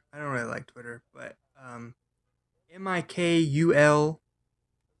Twitter. I don't really like Twitter, but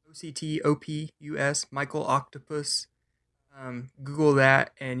MIKULOCTOPUS, Michael Octopus. Google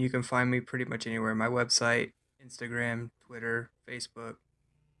that, and you can find me pretty much anywhere. My website, Instagram, Twitter, Facebook.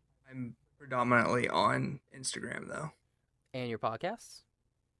 I'm predominantly on Instagram though. And your podcasts?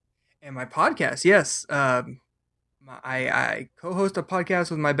 And my podcast, yes. I co-host a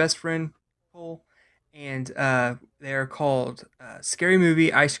podcast with my best friend Cole, and they're called Scary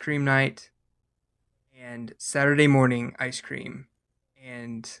Movie Ice Cream Night and Saturday Morning Ice Cream,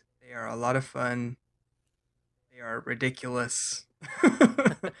 and they are a lot of fun. They are ridiculous.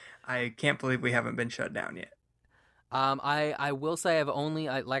 I can't believe we haven't been shut down yet. I will say I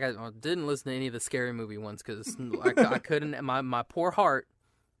didn't listen to any of the Scary Movie ones because I couldn't. My poor heart,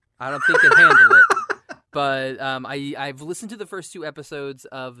 I don't think could handle it. But I've listened to the first two episodes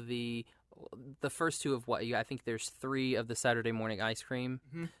of the first two of what I think there's 3 of the Saturday Morning Ice Cream.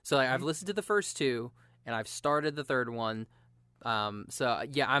 Mm-hmm. So I've listened to the first 2 and I've started the third one. So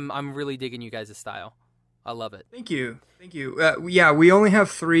yeah, I'm really digging you guys' style. I love it. Thank you. Thank you. Yeah, we only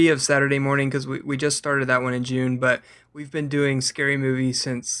have 3 of Saturday morning because we just started that one in June, but we've been doing Scary Movie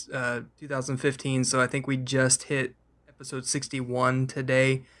since 2015, so I think we just hit episode 61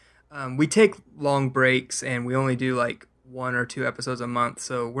 today. We take long breaks and we only do like 1 or 2 episodes a month,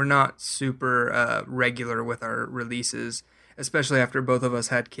 so we're not super regular with our releases, especially after both of us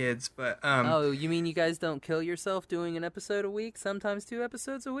had kids. But Oh, you mean you guys don't kill yourself doing an episode a week, sometimes 2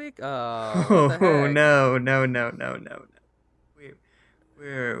 episodes a week? Oh, what the oh heck? no.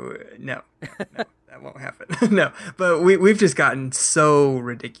 We're no, that won't happen. No, but we've just gotten so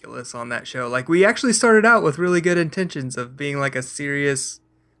ridiculous on that show. Like we actually started out with really good intentions of being like a serious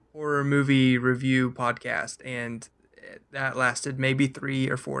horror movie review podcast, and that lasted maybe 3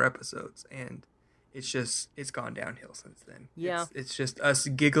 or 4 episodes, and it's gone downhill since then. Yeah. It's just us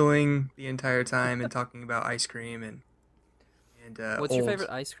giggling the entire time and talking about ice cream and What's your old. favorite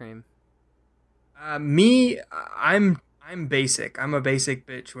ice cream? Me, I'm basic. I'm a basic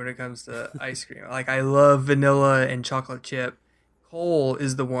bitch when it comes to ice cream. Like I love vanilla and chocolate chip. Cole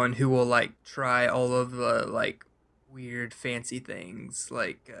is the one who will like try all of the like weird fancy things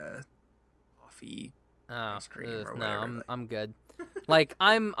like coffee Oh, ice cream or no, whatever. I'm good. Like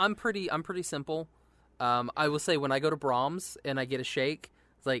I'm pretty simple. I will say when I go to Brahms and I get a shake,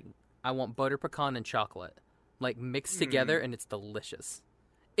 it's like I want butter pecan and chocolate, like mixed together, and it's delicious.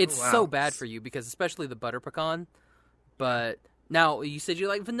 It's wow. so bad for you because especially the butter pecan. But now you said you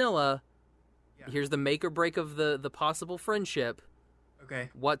like vanilla. Yeah. Here's the make or break of the possible friendship. Okay.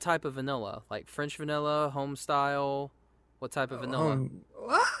 What type of vanilla? Like French vanilla, home style? What type of vanilla?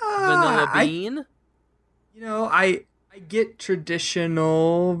 Vanilla bean? I get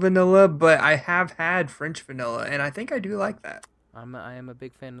traditional vanilla, but I have had French vanilla, and I think I do like that. I am a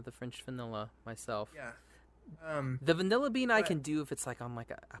big fan of the French vanilla myself. Yeah. The vanilla bean I but- can do if it's like on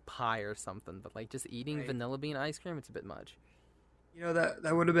like a pie or something, but like just eating Right. vanilla bean ice cream, it's a bit much.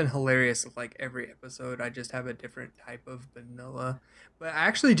 That would have been hilarious if like every episode I just have a different type of vanilla. But I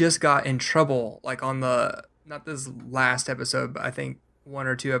actually just got in trouble like on the not this last episode, but I think 1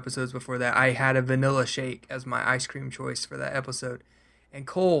 or 2 episodes before that I had a vanilla shake as my ice cream choice for that episode. And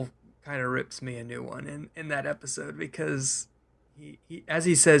Cole kind of rips me a new one in that episode because he as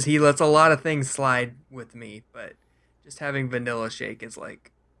he says he lets a lot of things slide with me, but just having vanilla shake is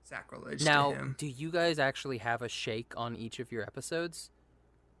like sacrilege Now, to him. do you guys actually have a shake on each of your episodes?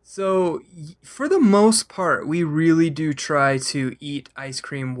 So, for the most part, we really do try to eat ice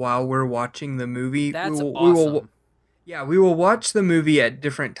cream while we're watching the movie. That's we will, awesome. we will watch the movie at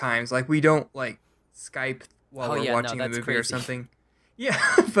different times. Like, we don't, like, Skype while Oh, we're yeah, no, watching the that's movie or crazy. something. Yeah,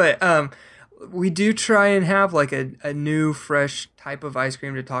 but we do try and have, like, a new, fresh type of ice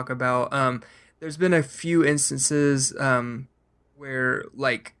cream to talk about. There's been a few instances where,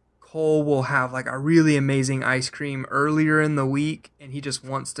 like, Cole will have like a really amazing ice cream earlier in the week and he just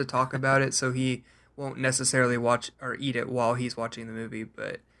wants to talk about it, so he won't necessarily watch or eat it while he's watching the movie.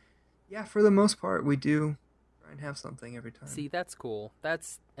 But yeah, for the most part we do try and have something every time. See, that's cool.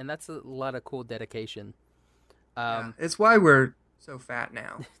 That's a lot of cool dedication. Yeah, it's why we're so fat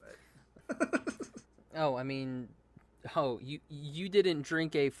now. But Oh, I mean, you didn't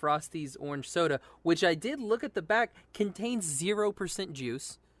drink a Frosty's orange soda, which I did look at the back, contains 0%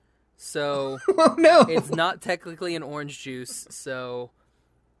 juice. So oh no, it's not technically an orange juice, so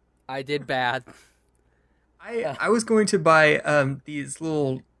I did bad. I was going to buy these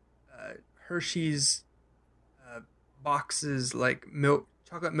little Hershey's boxes, like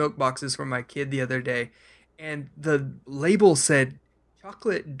chocolate milk boxes for my kid the other day, and the label said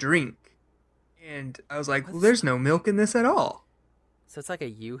chocolate drink, and I was like, well, there's no milk in this at all. So it's like a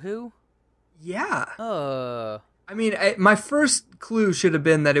Yoo-hoo? Yeah. I mean, my first clue should have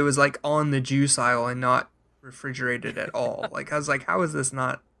been that it was like on the juice aisle and not refrigerated at all. Like I was like, how is this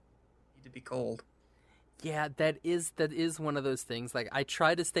not need to be cold? Yeah, that is one of those things. Like I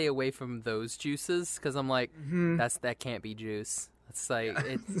try to stay away from those juices because I'm like, that can't be juice. It's like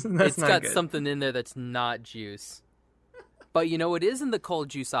it's That's not got good. something in there that's not juice. But you know what is in the cold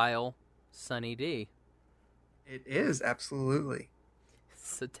juice aisle? Sunny D. It is absolutely.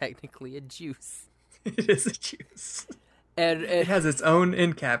 So technically a juice. It is a juice. And It has its own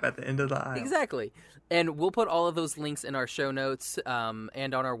end cap at the end of the aisle. exactly. And we'll put all of those links in our show notes and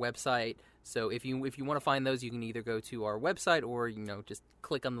on our website. So if you want to find those, you can either go to our website or just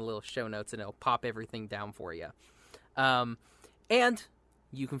click on the little show notes and it'll pop everything down for you. And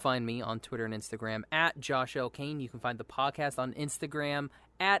you can find me on Twitter and Instagram at Josh L. Kane. You can find the podcast on Instagram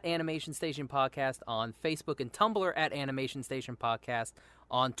at Animation Station Podcast, on Facebook and Tumblr at Animation Station Podcast,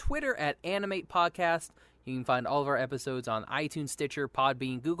 on Twitter at Animate Podcast. You can find all of our episodes on iTunes, Stitcher,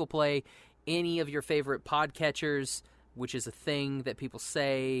 Podbean, Google Play, any of your favorite podcatchers, which is a thing that people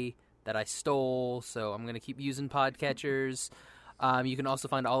say that I stole, so I'm going to keep using podcatchers. You can also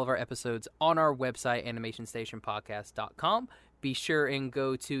find all of our episodes on our website, animationstationpodcast.com. Be sure and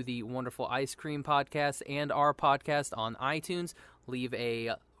go to the Wonderful Ice Cream Podcast and our podcast on iTunes. Leave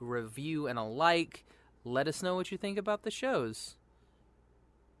a review and a like. Let us know what you think about the shows.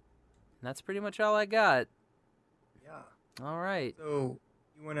 And that's pretty much all I got. Yeah. All right. So,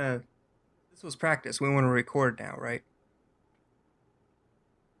 you want to... This was practice. We want to record now, right?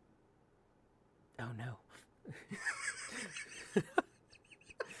 Oh, no.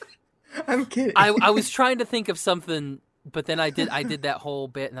 I'm kidding. I was trying to think of something, but then I did that whole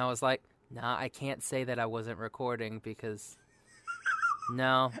bit, and I was like, nah, I can't say that I wasn't recording because...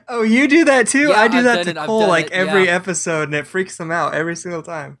 No. Oh, you do that too? Yeah, I do I've that done to it, Cole like it, every yeah. episode, and it freaks them out every single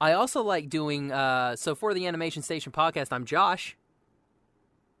time. I also like doing, so for the Animation Station podcast, I'm Josh.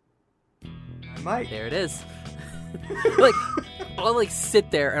 I'm Mike. There it is. Like, I'll like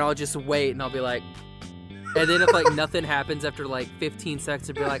sit there and I'll just wait and I'll be like, and then if like nothing happens after like 15 seconds,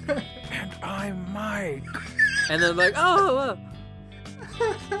 I'll be like, and I'm Mike. And then like, oh.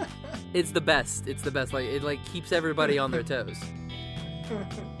 It's the best. It's the best. Like, it like keeps everybody on their toes.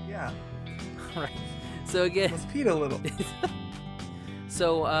 Yeah. All right. So again. Let's pee a little.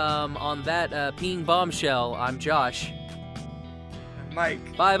 So on that peeing bombshell, I'm Josh. I'm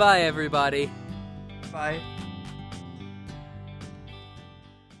Mike. Bye-bye, everybody. Bye.